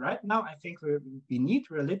future, but right now, I think we need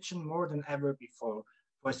religion more than ever before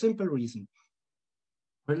for a simple reason.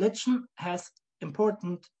 Religion has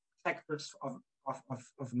important factors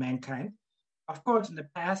of mankind. Of course, in the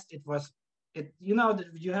past,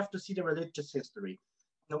 you have to see the religious history.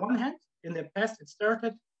 On the one hand, in the past, it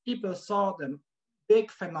started, people saw the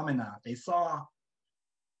big phenomena. They saw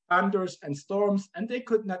thunders and storms, and they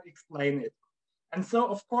could not explain it. And so,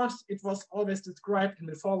 of course, it was always described in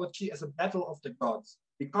mythology as a battle of the gods,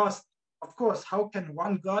 because of course, how can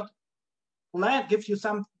one God give you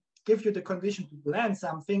the condition to plant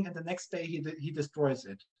something, and the next day he destroys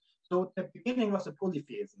it? So the beginning was a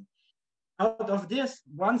polytheism. Out of this,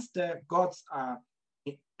 once the gods are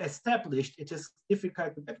established, it is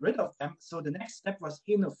difficult to get rid of them. So the next step was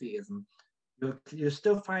henotheism. You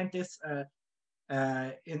still find this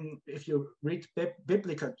if you read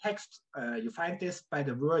biblical texts, you find this by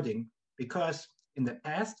the wording, because in the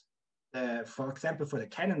past, for example, for the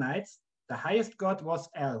Canaanites, the highest god was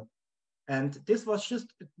El, and this was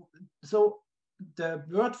just so the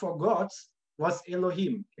word for gods was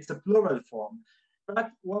Elohim. It's a plural form,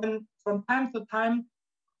 but when from time to time,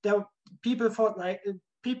 the people thought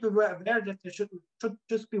people were aware that there should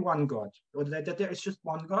just be one god, or that there is just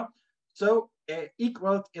one god. So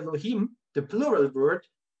equaled Elohim, the plural word,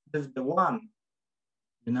 with the one,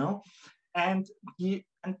 and the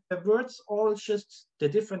words all just the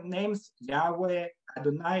different names, Yahweh,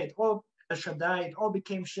 Adonai, it all Shaddai, it all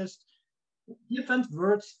became just different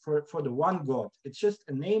words for the one God. It's just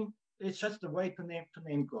a name. It's just a way to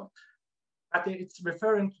name God, but it's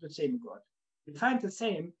referring to the same God. We find the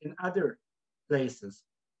same in other places.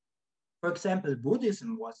 For example,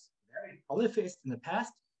 Buddhism was very polytheist in the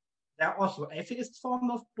past. There are also atheist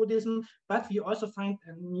forms of Buddhism, but we also find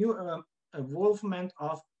a new evolvement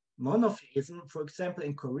of monotheism, for example,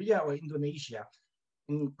 in Korea or Indonesia.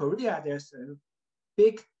 In Korea, there's a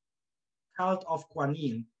big cult of Kwan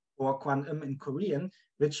Yin, or Kwan in Korean,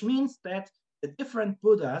 which means that the different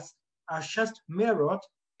Buddhas are just mirrored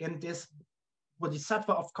in this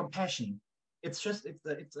bodhisattva of compassion. It's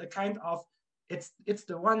a kind of, it's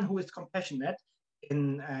the one who is compassionate.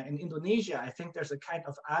 In Indonesia, I think there's a kind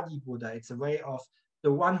of Adi Buddha. It's a way of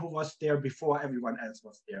the one who was there before everyone else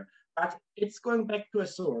was there. But it's going back to a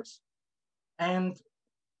source. And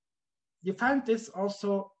you find this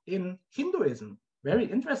also in Hinduism. Very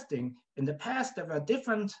interesting. In the past, there were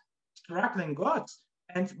different struggling gods,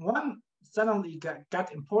 and one suddenly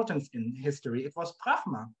got importance in history. It was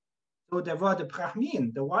Brahma. So there were the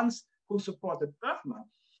Brahmin, the ones who supported Brahma.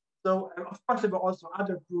 So of course, there were also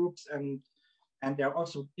other groups, and there are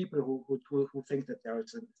also people who think that there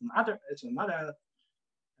is another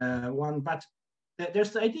one, but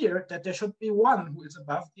there's the idea that there should be one who is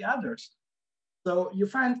above the others. So you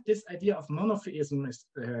find this idea of monotheism is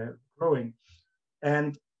growing,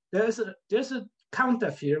 and there's a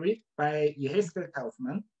counter theory by Yehezkel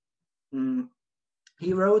Kaufman.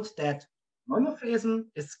 He wrote that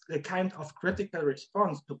monotheism is a kind of critical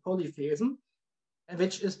response to polytheism,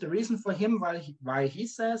 which is the reason for him why he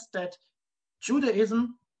says that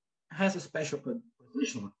Judaism has a special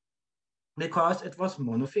position, because it was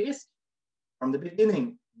monotheist from the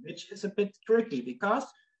beginning, which is a bit tricky, because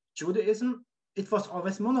Judaism, it was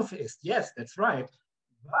always monotheist. Yes, that's right.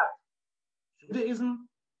 But Judaism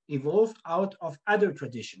evolved out of other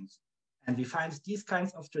traditions, and we find these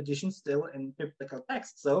kinds of traditions still in biblical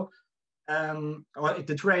texts. So, or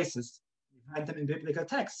the traces, we find them in biblical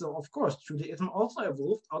texts. So, of course, Judaism also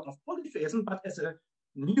evolved out of polytheism, but as a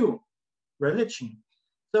new religion.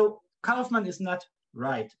 So Kaufman is not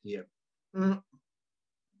right here.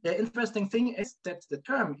 The interesting thing is that the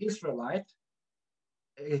term Israelite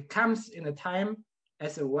comes in a time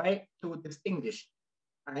as a way to distinguish.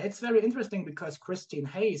 It's very interesting because Christine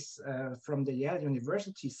Hayes from the Yale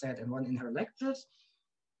University said in her lectures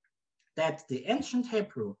that the ancient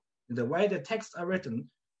Hebrew, the way the texts are written,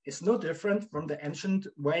 is no different from the ancient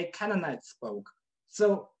way Canaanites spoke.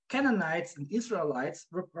 So Canaanites and Israelites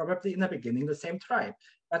were probably in the beginning the same tribe,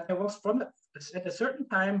 but there was at a certain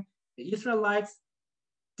time the Israelites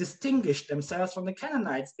distinguished themselves from the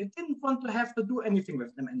Canaanites. They didn't want to have to do anything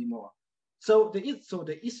with them anymore. So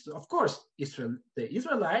of course, the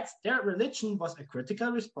Israelites, their religion was a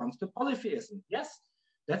critical response to polytheism. Yes,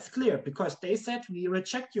 that's clear, because they said, we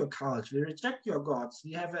reject your cult, we reject your gods,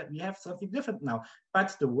 we have something different now.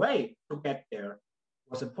 But the way to get there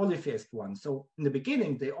was a polytheist one. So in the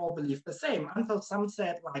beginning, they all believed the same, until some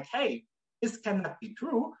said, like, hey, this cannot be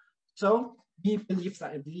true. So we believe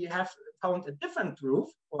that we have found a different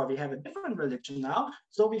truth, or we have a different religion now.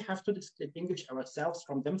 So we have to distinguish ourselves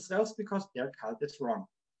from themselves because their cult is wrong.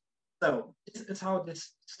 So this is how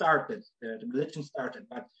this started, the religion started.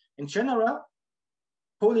 But in general,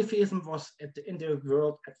 polytheism was in the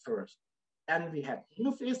world at first. And we had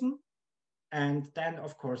henotheism, and then,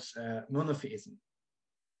 of course, monotheism.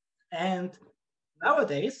 And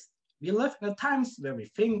nowadays, we live in times where we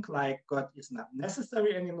think like God is not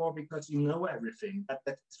necessary anymore because we know everything. But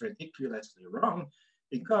that's ridiculously wrong,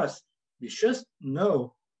 because we just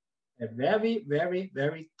know a very, very,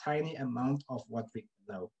 very tiny amount of what we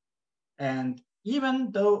know. And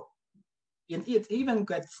even though it even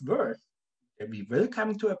gets worse, where we will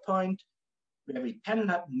come to a point where we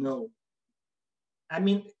cannot know. I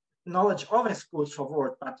mean, knowledge always goes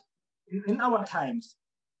forward, but in our times,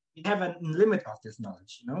 we have a limit of this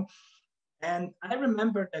knowledge, And I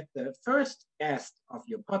remember that the first guest of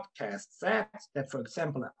your podcast said that, for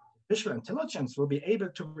example, artificial intelligence will be able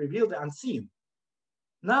to reveal the unseen.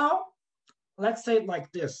 Now, let's say it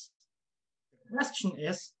like this. The question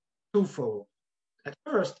is twofold. At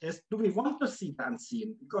first is, do we want to see the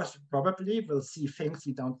unseen? Because we probably will see things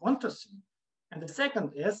we don't want to see. And the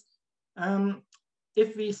second is,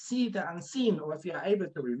 if we see the unseen, or if we are able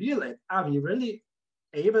to reveal it, are we really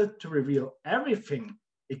able to reveal everything?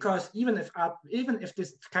 Because even if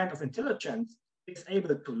this kind of intelligence is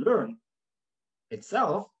able to learn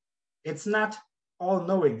itself, it's not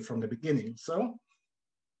all-knowing from the beginning. So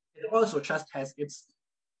it also just has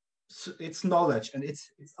its knowledge and its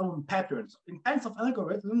own patterns in kinds of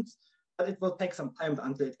algorithms, but it will take some time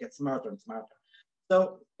until it gets smarter and smarter.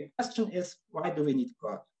 So the question is, why do we need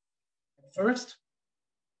God? First,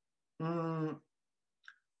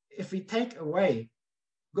 if we take away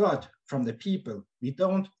God from the people, we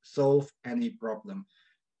don't solve any problem.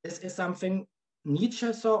 This is something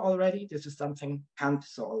Nietzsche saw already. This is something Kant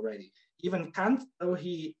saw already. Even Kant, though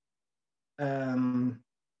he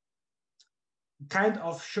kind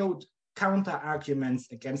of showed counter arguments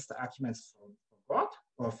against the arguments for God,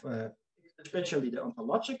 especially the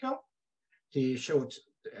ontological. He showed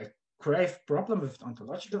a grave problem with the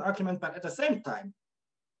ontological argument, but at the same time,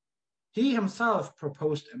 he himself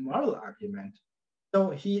proposed a moral argument. So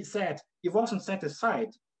he said he wasn't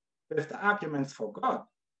satisfied with the arguments for God,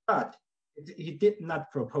 but he did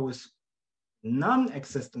not propose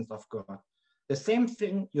non-existence of God. The same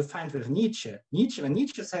thing you find with Nietzsche. When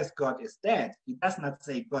Nietzsche says God is dead, he does not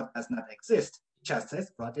say God does not exist. He just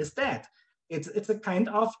says God is dead. It's a kind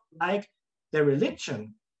of like the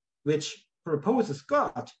religion which proposes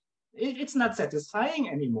God. It's not satisfying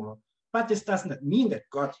anymore. But this does not mean that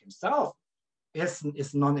God himself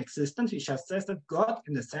is non-existent. He just says that God,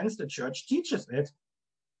 in the sense the church teaches it,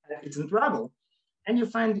 it's in trouble. And you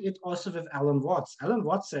find it also with Alan Watts. Alan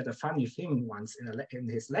Watts said a funny thing once in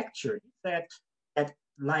his lecture. He said that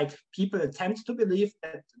like people tend to believe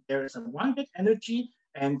that there is a one big energy,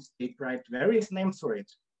 and they write various names for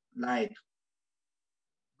it, like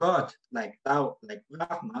God, like Tao, like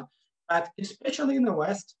Brahma. But especially in the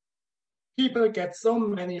West, people get so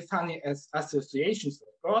many funny associations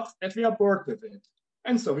with God that we are bored with it.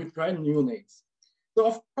 And so we try new names. So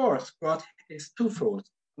of course, God is twofold.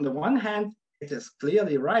 On the one hand, it is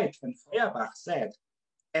clearly right when Feuerbach said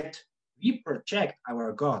that we project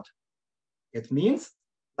our God. It means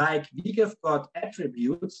like we give God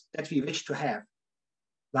attributes that we wish to have.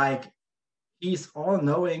 Like he's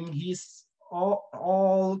all-knowing, he's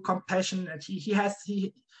all compassionate,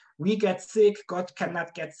 we get sick, God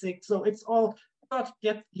cannot get sick. So it's all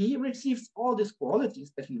he receives all these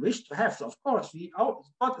qualities that we wish to have. So of course,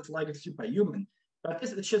 God is like a superhuman, but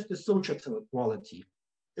this is just the social quality.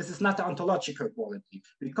 This is not the ontological quality,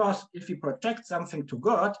 because if we project something to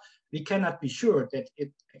God, we cannot be sure that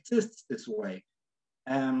it exists this way.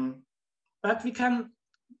 But we can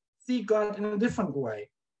see God in a different way,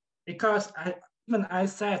 because I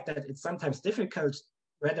said that it's sometimes difficult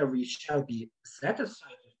whether we shall be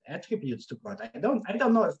satisfied with attributes to God. I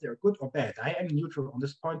don't know if they're good or bad. I am neutral on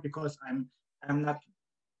this point because I'm not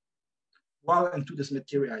well into this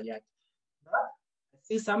material yet. But I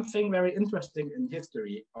see something very interesting in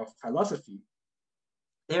history of philosophy.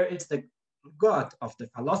 There is the God of the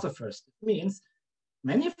philosophers. It means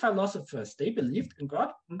many philosophers, they believed in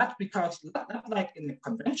God, not like in a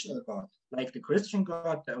conventional God, like the Christian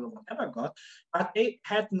God or whatever God, but they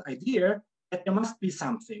had an idea that there must be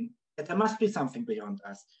something beyond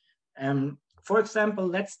us. For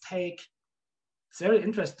example, it's very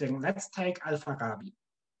interesting. Let's take Al-Farabi.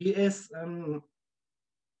 He has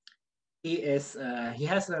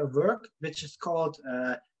a work which is called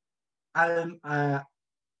Al-Madina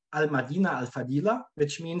Al-Fadila,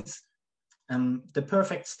 which means the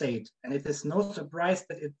perfect state. And it is no surprise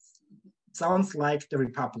that it sounds like the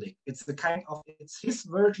Republic. It's his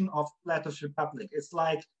version of Plato's Republic. It's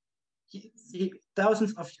like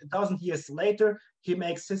thousands years later, he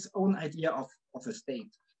makes his own idea of a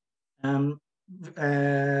state. And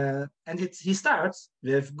he starts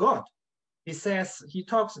with God.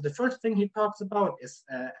 The first thing he talks about is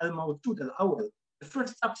al-mawjud al-awwal, the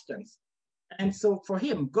first substance. And so for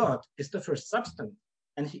him, God is the first substance.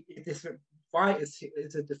 And why is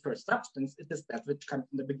it the first substance? It is that which comes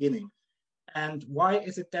in the beginning. And why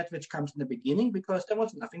is it that which comes in the beginning? Because there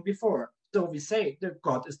was nothing before. So we say that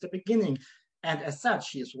God is the beginning. And as such,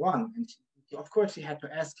 he is one. And of course, he had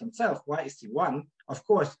to ask himself, why is he one? Of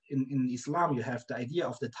course, in Islam, you have the idea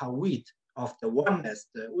of the Tawhid, of the oneness,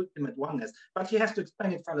 the ultimate oneness, but he has to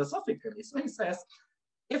explain it philosophically. So he says,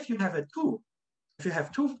 if you have if you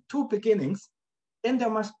have two beginnings, then there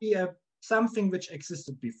must be something which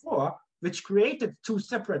existed before, which created two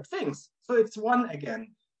separate things. So it's one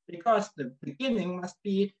again, because the beginning must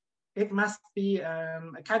be, it must be a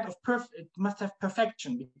kind of it must have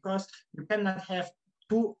perfection, because you cannot have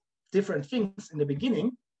two different things in the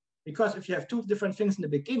beginning, because if you have two different things in the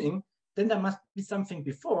beginning, then there must be something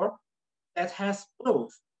before that has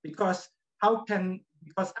both, because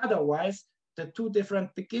because otherwise the two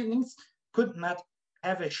different beginnings could not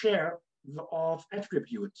have a share of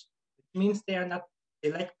attributes. It means they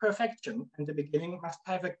lack perfection, and the beginning must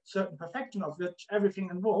have a certain perfection of which everything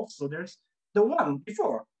involves. So there's the one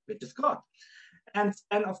before, which is God. And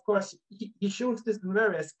of course, he shows this in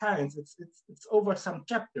various kinds. It's over some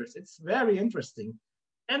chapters. It's very interesting.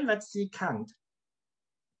 And let's see Kant.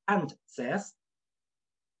 Kant says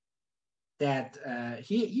that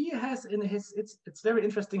he has in his, it's very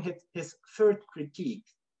interesting, his third critique,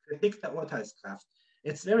 Kritik der Urteilskraft.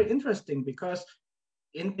 It's very interesting because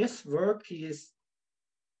in this work, he is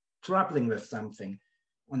troubling with something.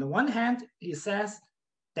 On the one hand, he says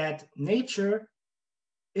that nature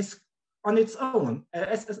is on its own,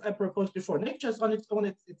 as I proposed before. Nature is on its own.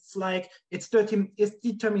 It's like it's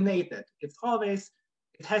determinated. It's always,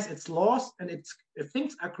 it has its laws, and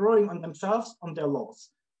things are growing on themselves on their laws.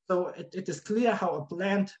 So it is clear how a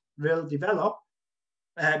plant will develop,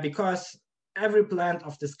 because every plant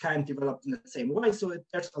of this kind developed in the same way. So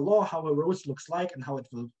there's a law how a rose looks like and how it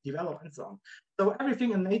will develop and so on. So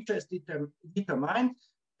everything in nature is determined.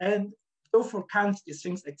 And so for Kant, these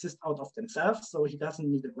things exist out of themselves. So he doesn't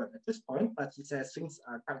need a word at this point, but he says things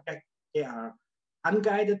are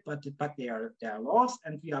unguided, but they are laws,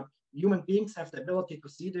 and human beings have the ability to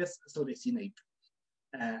see this, so they see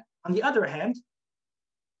nature. On the other hand,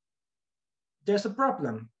 there's a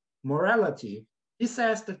problem, morality. He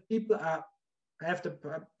says that people have the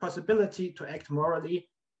possibility to act morally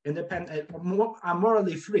independent, are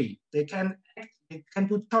morally free. They can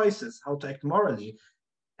do choices how to act morally.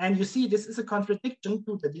 And you see, this is a contradiction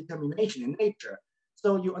to the determination in nature.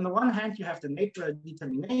 So on the one hand, you have the natural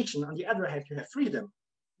determination. On the other hand, you have freedom.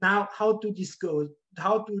 Now, how do these go?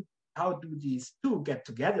 How do these two get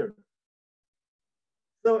together?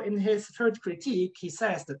 So in his third critique, he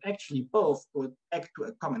says that actually both go back to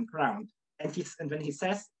a common ground. And when he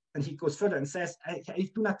says, and he goes further and says, I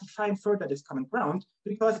do not define further this common ground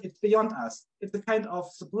because it's beyond us. It's a kind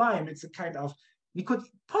of sublime. It's a kind of, we could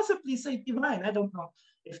possibly say divine. I don't know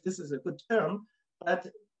if this is a good term, but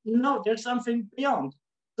there's something beyond.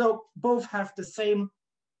 So both have the same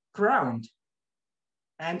ground.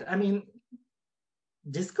 And I mean,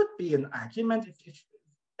 this could be an argument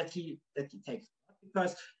that he takes,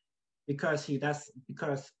 because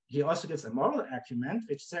he also gives a moral argument,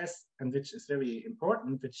 which says, and which is very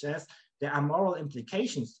important, which says there are moral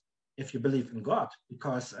implications if you believe in God,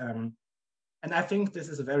 because and I think this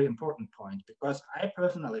is a very important point, because I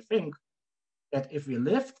personally think that if we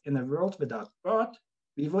lived in a world without God,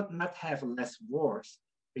 we would not have less wars,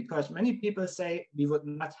 because many people say we would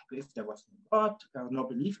not, if there was no God, no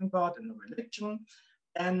belief in God and no religion,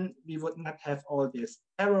 then we would not have all these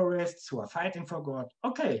terrorists who are fighting for God.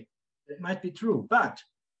 Okay, it might be true, but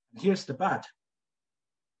here's the but.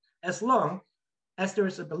 As long as there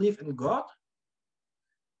is a belief in God,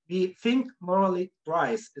 we think morally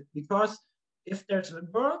twice, because if there's a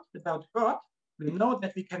world without God, we know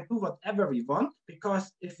that we can do whatever we want,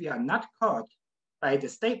 because if we are not caught by the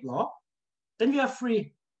state law, then we are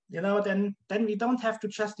free. Then we don't have to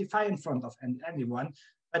justify in front of anyone.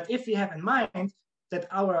 But if we have in mind that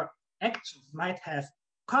our actions might have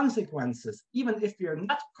consequences, even if we are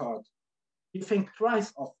not caught, you think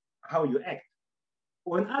twice of how you act.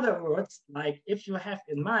 Or in other words, like if you have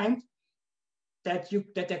in mind that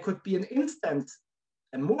there could be an instance,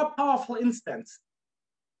 a more powerful instance,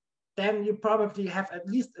 then you probably have at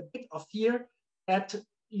least a bit of fear that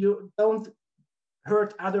you don't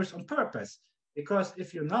hurt others on purpose. Because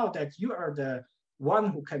if you know that you are the one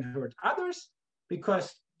who can hurt others,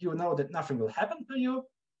 because you know that nothing will happen to you,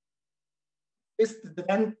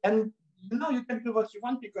 then you can do what you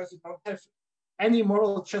want, because you don't have any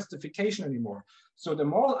moral justification anymore. So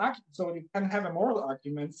you can have a moral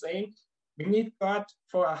argument saying we need God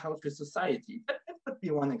for a healthy society. That could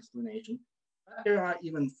be one explanation. But there are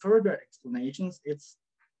even further explanations. That's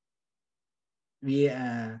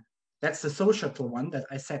the societal one that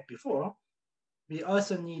I said before. We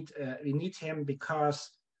also need him because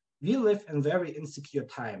we live in very insecure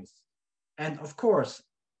times, and of course,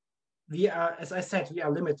 we are, as I said, we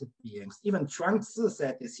are limited beings. Even Chuang Tzu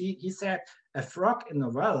said this. He said a frog in a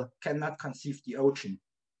well cannot conceive the ocean.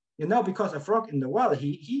 You know, because a frog in the well,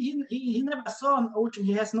 he never saw an ocean.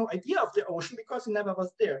 He has no idea of the ocean because he never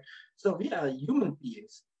was there. So we are human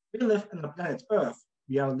beings. We live on the planet Earth.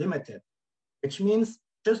 We are limited, which means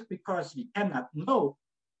just because we cannot know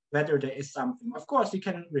whether there is something, of course, we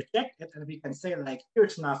can reject it and we can say like,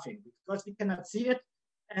 here's nothing because we cannot see it.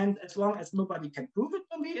 And as long as nobody can prove it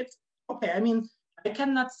to me, it's okay. I mean, I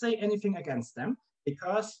cannot say anything against them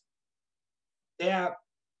because they are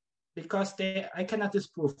I cannot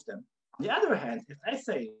disprove them. On the other hand, if I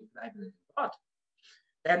say I believe in God,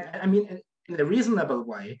 then I mean in a reasonable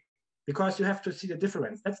way, because you have to see the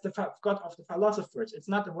difference. That's the God of the philosophers. It's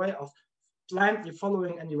not a way of blindly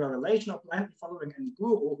following any revelation or blindly following any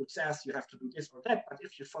guru who says you have to do this or that. But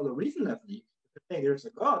if you follow reasonably, if you say there's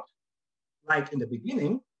a God, like in the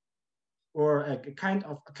beginning, or a kind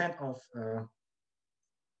of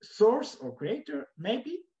source or creator,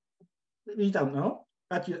 maybe we don't know.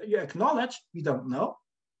 But you acknowledge we don't know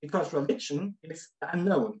because religion is the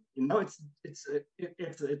unknown. You know, it's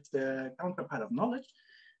the counterpart of knowledge,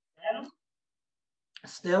 and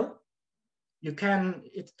still you can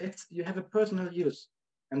you have a personal use,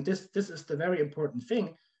 and this is the very important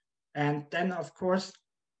thing. And then of course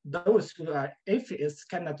those who are atheists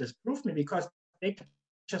cannot disprove me because they can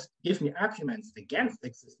just give me arguments against the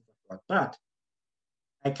existence of God. But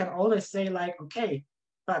I can always say like, okay,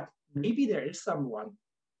 but maybe there is someone,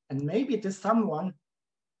 and maybe this someone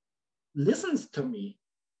listens to me.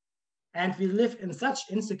 And we live in such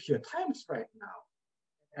insecure times right now.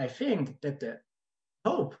 I think that the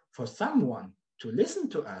hope for someone to listen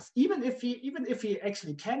to us, even if he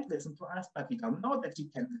actually can't listen to us, but we don't know that he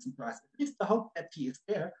can listen to us, at least the hope that he is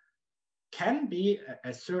there can be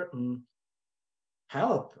a certain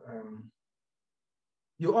help.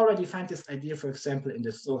 You already find this idea, for example, in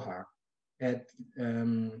the Zohar, that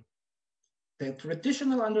the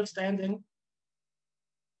traditional understanding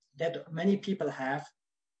that many people have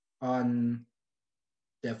on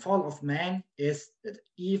the fall of man is that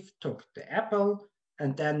Eve took the apple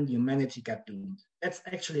and then humanity got doomed. That's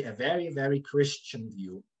actually a very, very Christian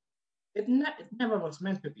view. It never was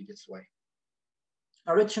meant to be this way.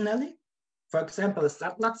 Originally, for example,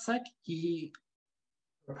 Sadlatzek, he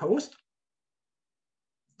proposed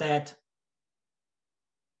that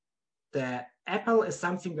the apple is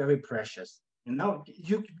something very precious. You know,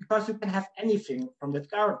 because you can have anything from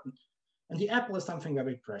that garden, and the apple is something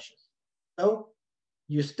very precious. So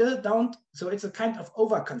you still don't, so it's a kind of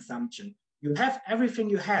overconsumption. You have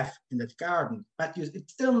everything you have in that garden, but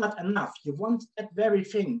it's still not enough. You want that very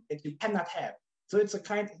thing that you cannot have. So it's a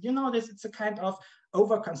kind, you know, it's a kind of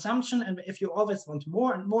overconsumption. And if you always want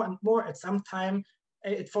more and more and more, at some time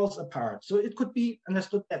it falls apart. So it could be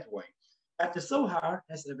understood that way. But the Zohar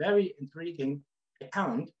has a very intriguing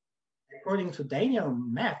account. According to Daniel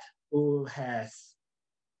Matt, who has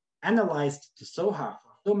analyzed the Zohar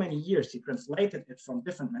for so many years, he translated it from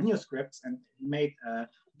different manuscripts and made a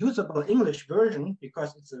usable English version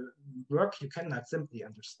because it's a work you cannot simply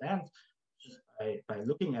understand just by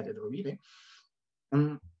looking at it or reading.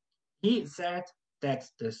 He said that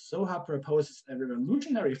the Zohar proposes a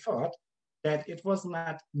revolutionary thought that it was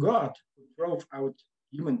not God who drove out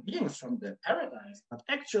human beings from the paradise, but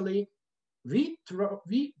actually we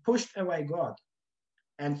pushed away God.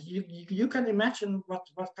 And you can imagine what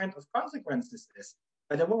kind of consequence this is.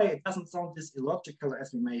 By the way, it doesn't sound this illogical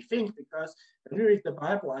as we may think, because when we read the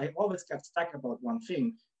Bible, I always get stuck about one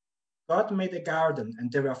thing. God made a garden,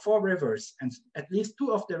 and there were 4 rivers, and at least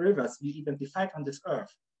 2 of the rivers we identified on this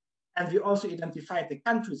earth. And we also identified the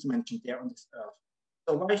countries mentioned there on this earth.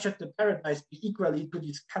 So why should the paradise be equally to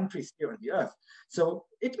these countries here on the earth? So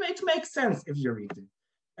it makes sense if you read it.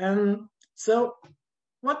 So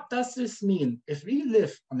what does this mean? If we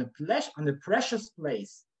live on a precious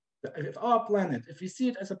place, if our planet, if we see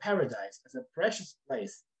it as a paradise, as a precious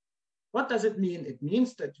place, what does it mean? It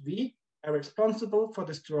means that we are responsible for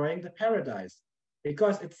destroying the paradise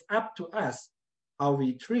because it's up to us how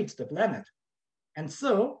we treat the planet. And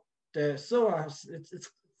so it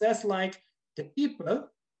says like the people,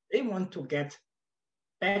 they want to get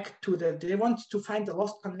back to they want to find the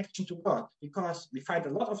lost connection to God because we find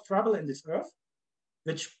a lot of trouble in this earth,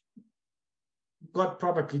 which God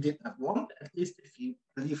probably did not want, at least if you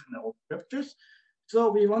believe in the old scriptures.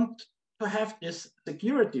 So we want to have this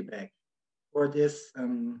security back, or this. We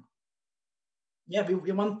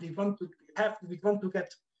want to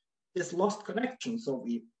get this lost connection. So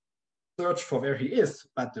we search for where he is.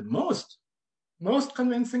 But the most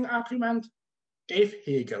convincing argument gave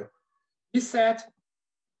Hegel. He said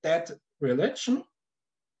that religion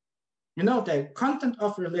The content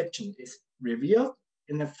of religion is revealed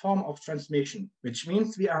in the form of transmission, which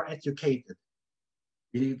means we are educated.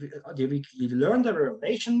 We learn the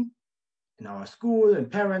revelation in our school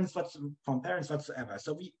and from parents whatsoever.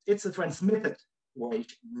 So it's a transmitted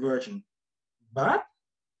version. But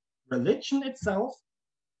religion itself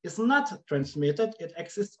is not transmitted. It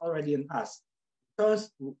exists already in us.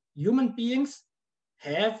 Because human beings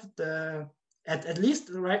have at least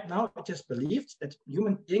right now, it is believed that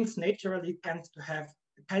human beings naturally tend to have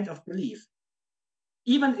a kind of belief.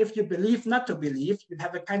 Even if you believe not to believe, you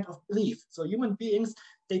have a kind of belief. So human beings,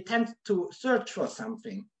 they tend to search for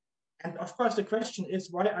something. And of course, the question is,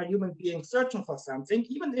 why are human beings searching for something,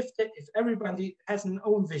 even if everybody has an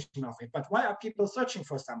own vision of it? But why are people searching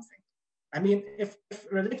for something? I mean, if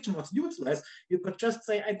religion was useless, you could just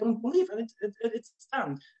say, I don't believe, and it's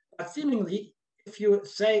done. But seemingly, if you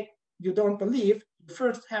say you don't believe, you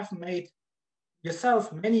first have made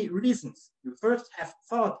yourself many reasons. You first have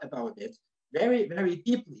thought about it very, very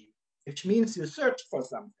deeply, which means you search for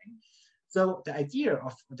something. So the idea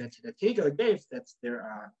of that Hegel gave that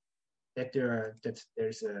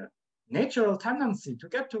there's a natural tendency to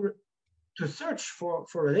get to search for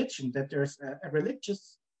religion, that there's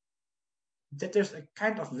that there's a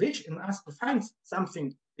kind of wish in us to find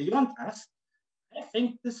something beyond us. I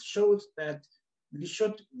think this shows that we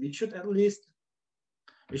should at least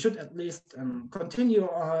continue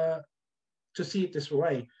to see it this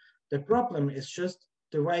way. The problem is just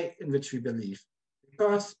the way in which we believe,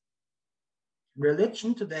 because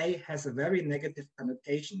religion today has a very negative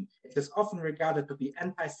connotation. It is often regarded to be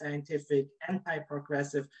anti-scientific,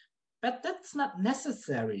 anti-progressive, but that's not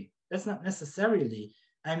necessary. That's not necessarily.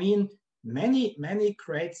 I mean, many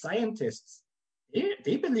great scientists,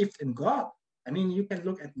 they believed in God. I mean, you can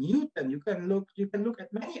look at Newton. You can look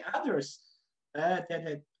at many others.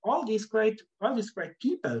 That all these great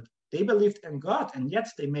people, they believed in God, and yet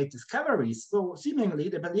they made discoveries. So seemingly,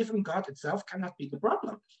 the belief in God itself cannot be the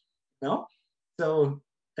problem. No. So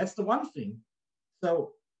that's the one thing.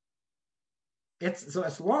 So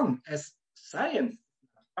as long as science is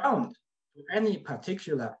bound to any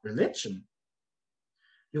particular religion,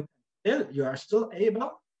 you are still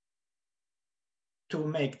able to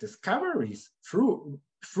make discoveries through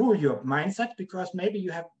your mindset, because maybe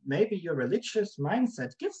your religious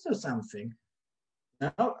mindset gives you something.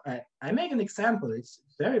 Now, I make an example. It's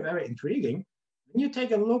very, very intriguing. When you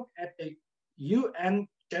take a look at the UN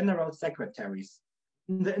General Secretaries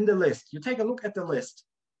in the list, you take a look at the list,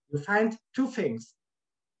 you find two things.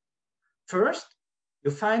 First,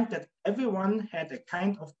 you find that everyone had a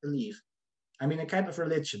kind of belief. I mean, a kind of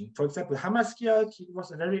religion. For example, Hammarskjöld, he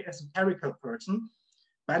was a very esoterical person.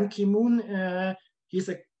 Ban Ki-moon, he's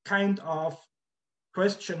a kind of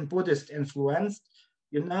Christian Buddhist influenced.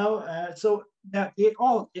 So they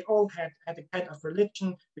all had a kind of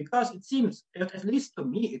religion, because it seems, at least to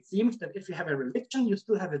me, it seems that if you have a religion, you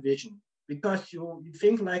still have a vision, because you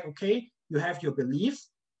think like, okay, you have your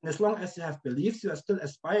beliefs, and as long as you have beliefs, you are still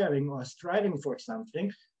aspiring or striving for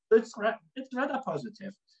something. So it's rather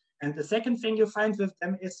positive. And the second thing you find with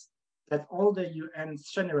them is that all the UN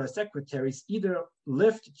general secretaries either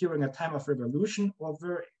lived during a time of revolution or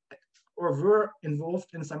were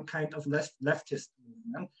involved in some kind of leftist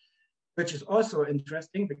movement, which is also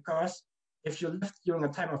interesting, because if you lived during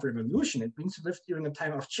a time of revolution, it means you lived during a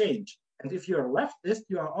time of change. And if you're a leftist,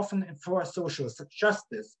 you are often for social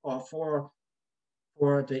justice or for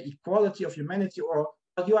the equality of humanity, or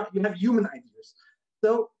you have human ideas.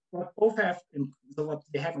 So what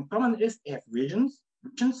they have in common is they have visions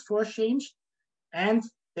for change, and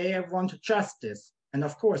they want justice. And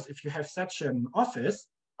of course, if you have such an office,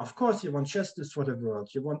 of course you want justice for the world,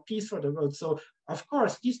 you want peace for the world. So of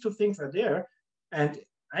course these two things are there. And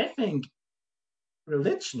I think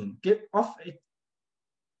religion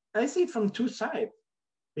I see it from two sides,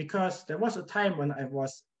 because there was a time when I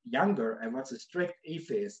was younger, I was a strict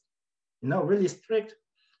atheist, really strict.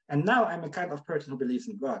 And now I'm a kind of person who believes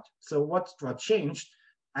in God. So what changed?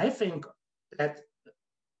 I think that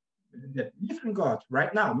belief in God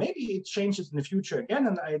right now, maybe it changes in the future again,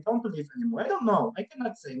 and I don't believe anymore. I don't know. I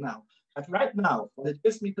cannot say now. But right now, what it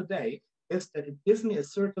gives me today is that it gives me a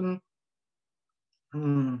certain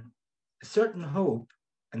hope,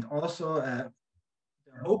 and also the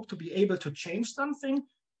hope to be able to change something,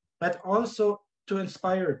 but also to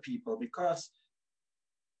inspire people, because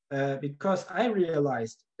I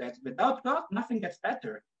realized that without God, nothing gets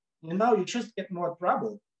better. You just get more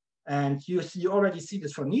trouble. And you already see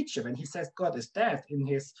this from Nietzsche when he says God is dead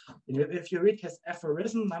if you read his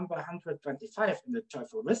aphorism number 125 in the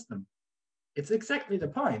Joyful Wisdom. It's exactly the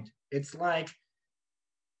point. It's like,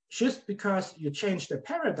 just because you change the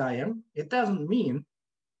paradigm, it doesn't mean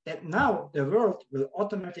that now the world will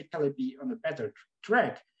automatically be on a better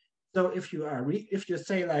track. So if you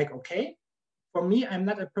say like, okay, for me, I'm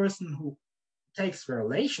not a person who takes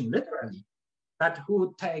relation literally, but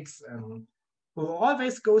who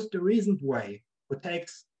always goes the reasoned way, who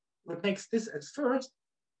takes this as first,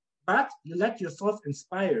 but you let yourself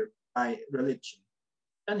inspire by religion,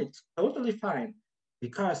 then it's totally fine,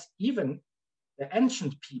 because even the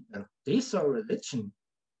ancient people, they saw religion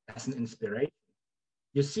as an inspiration.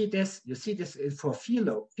 You see this for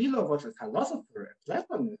Philo. Philo was a philosopher, a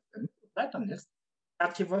Platonist,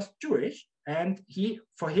 but he was Jewish, and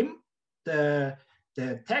for him, the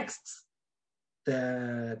texts,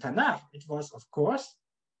 the Tanakh, it was of course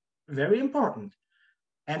very important.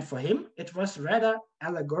 And for him, it was rather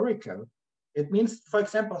allegorical. It means, for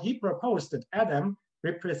example, he proposed that Adam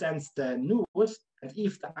represents the nous and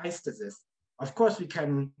Eve the eistasis. Of course, we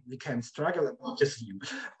can struggle about this view,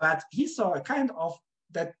 but he saw a kind of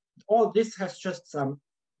that all this has just some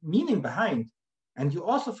meaning behind. And you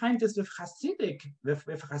also find this with Chassidic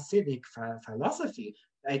philosophy.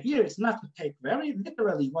 The idea is not to take very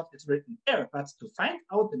literally what is written there, but to find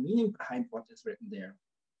out the meaning behind what is written there.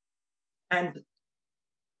 And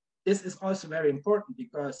this is also very important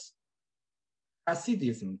because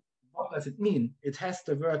Hasidism, what does it mean? It has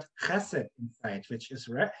the word chesed inside, which is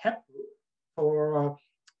Hebrew for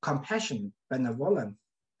compassion, benevolence.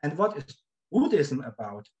 And what is Buddhism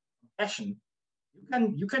about? Compassion.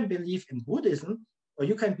 You can believe in Buddhism, or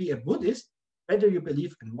you can be a Buddhist, whether you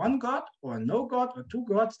believe in one God or no God or two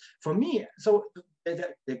gods. For me, so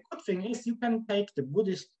the good thing is you can take the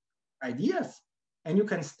Buddhist ideas and you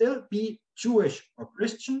can still be Jewish or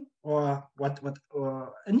Christian or what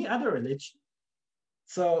or any other religion.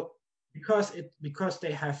 So because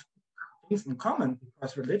they have things in common,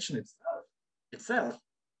 because religion itself,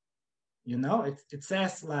 it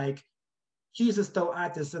says like, Jesus, thou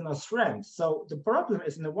art the sinner's friend. So the problem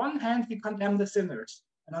is, on the one hand, we condemn the sinners,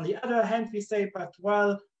 and on the other hand, we say, but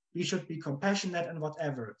well, we should be compassionate and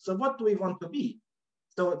whatever. So what do we want to be?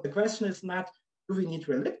 So the question is not, do we need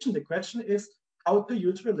religion? The question is how to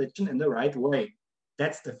use religion in the right way.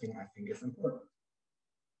 That's the thing I think is important.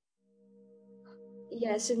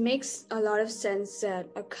 Yes, it makes a lot of sense that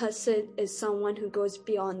a chassid is someone who goes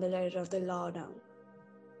beyond the letter of the law now.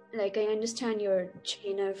 Like, I understand your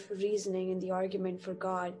chain of reasoning in the argument for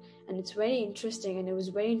God, and it's very interesting, and it was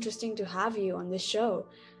very interesting to have you on this show.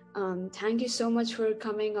 Thank you so much for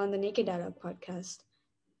coming on the Naked Dialogue podcast.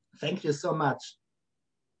 Thank you so much.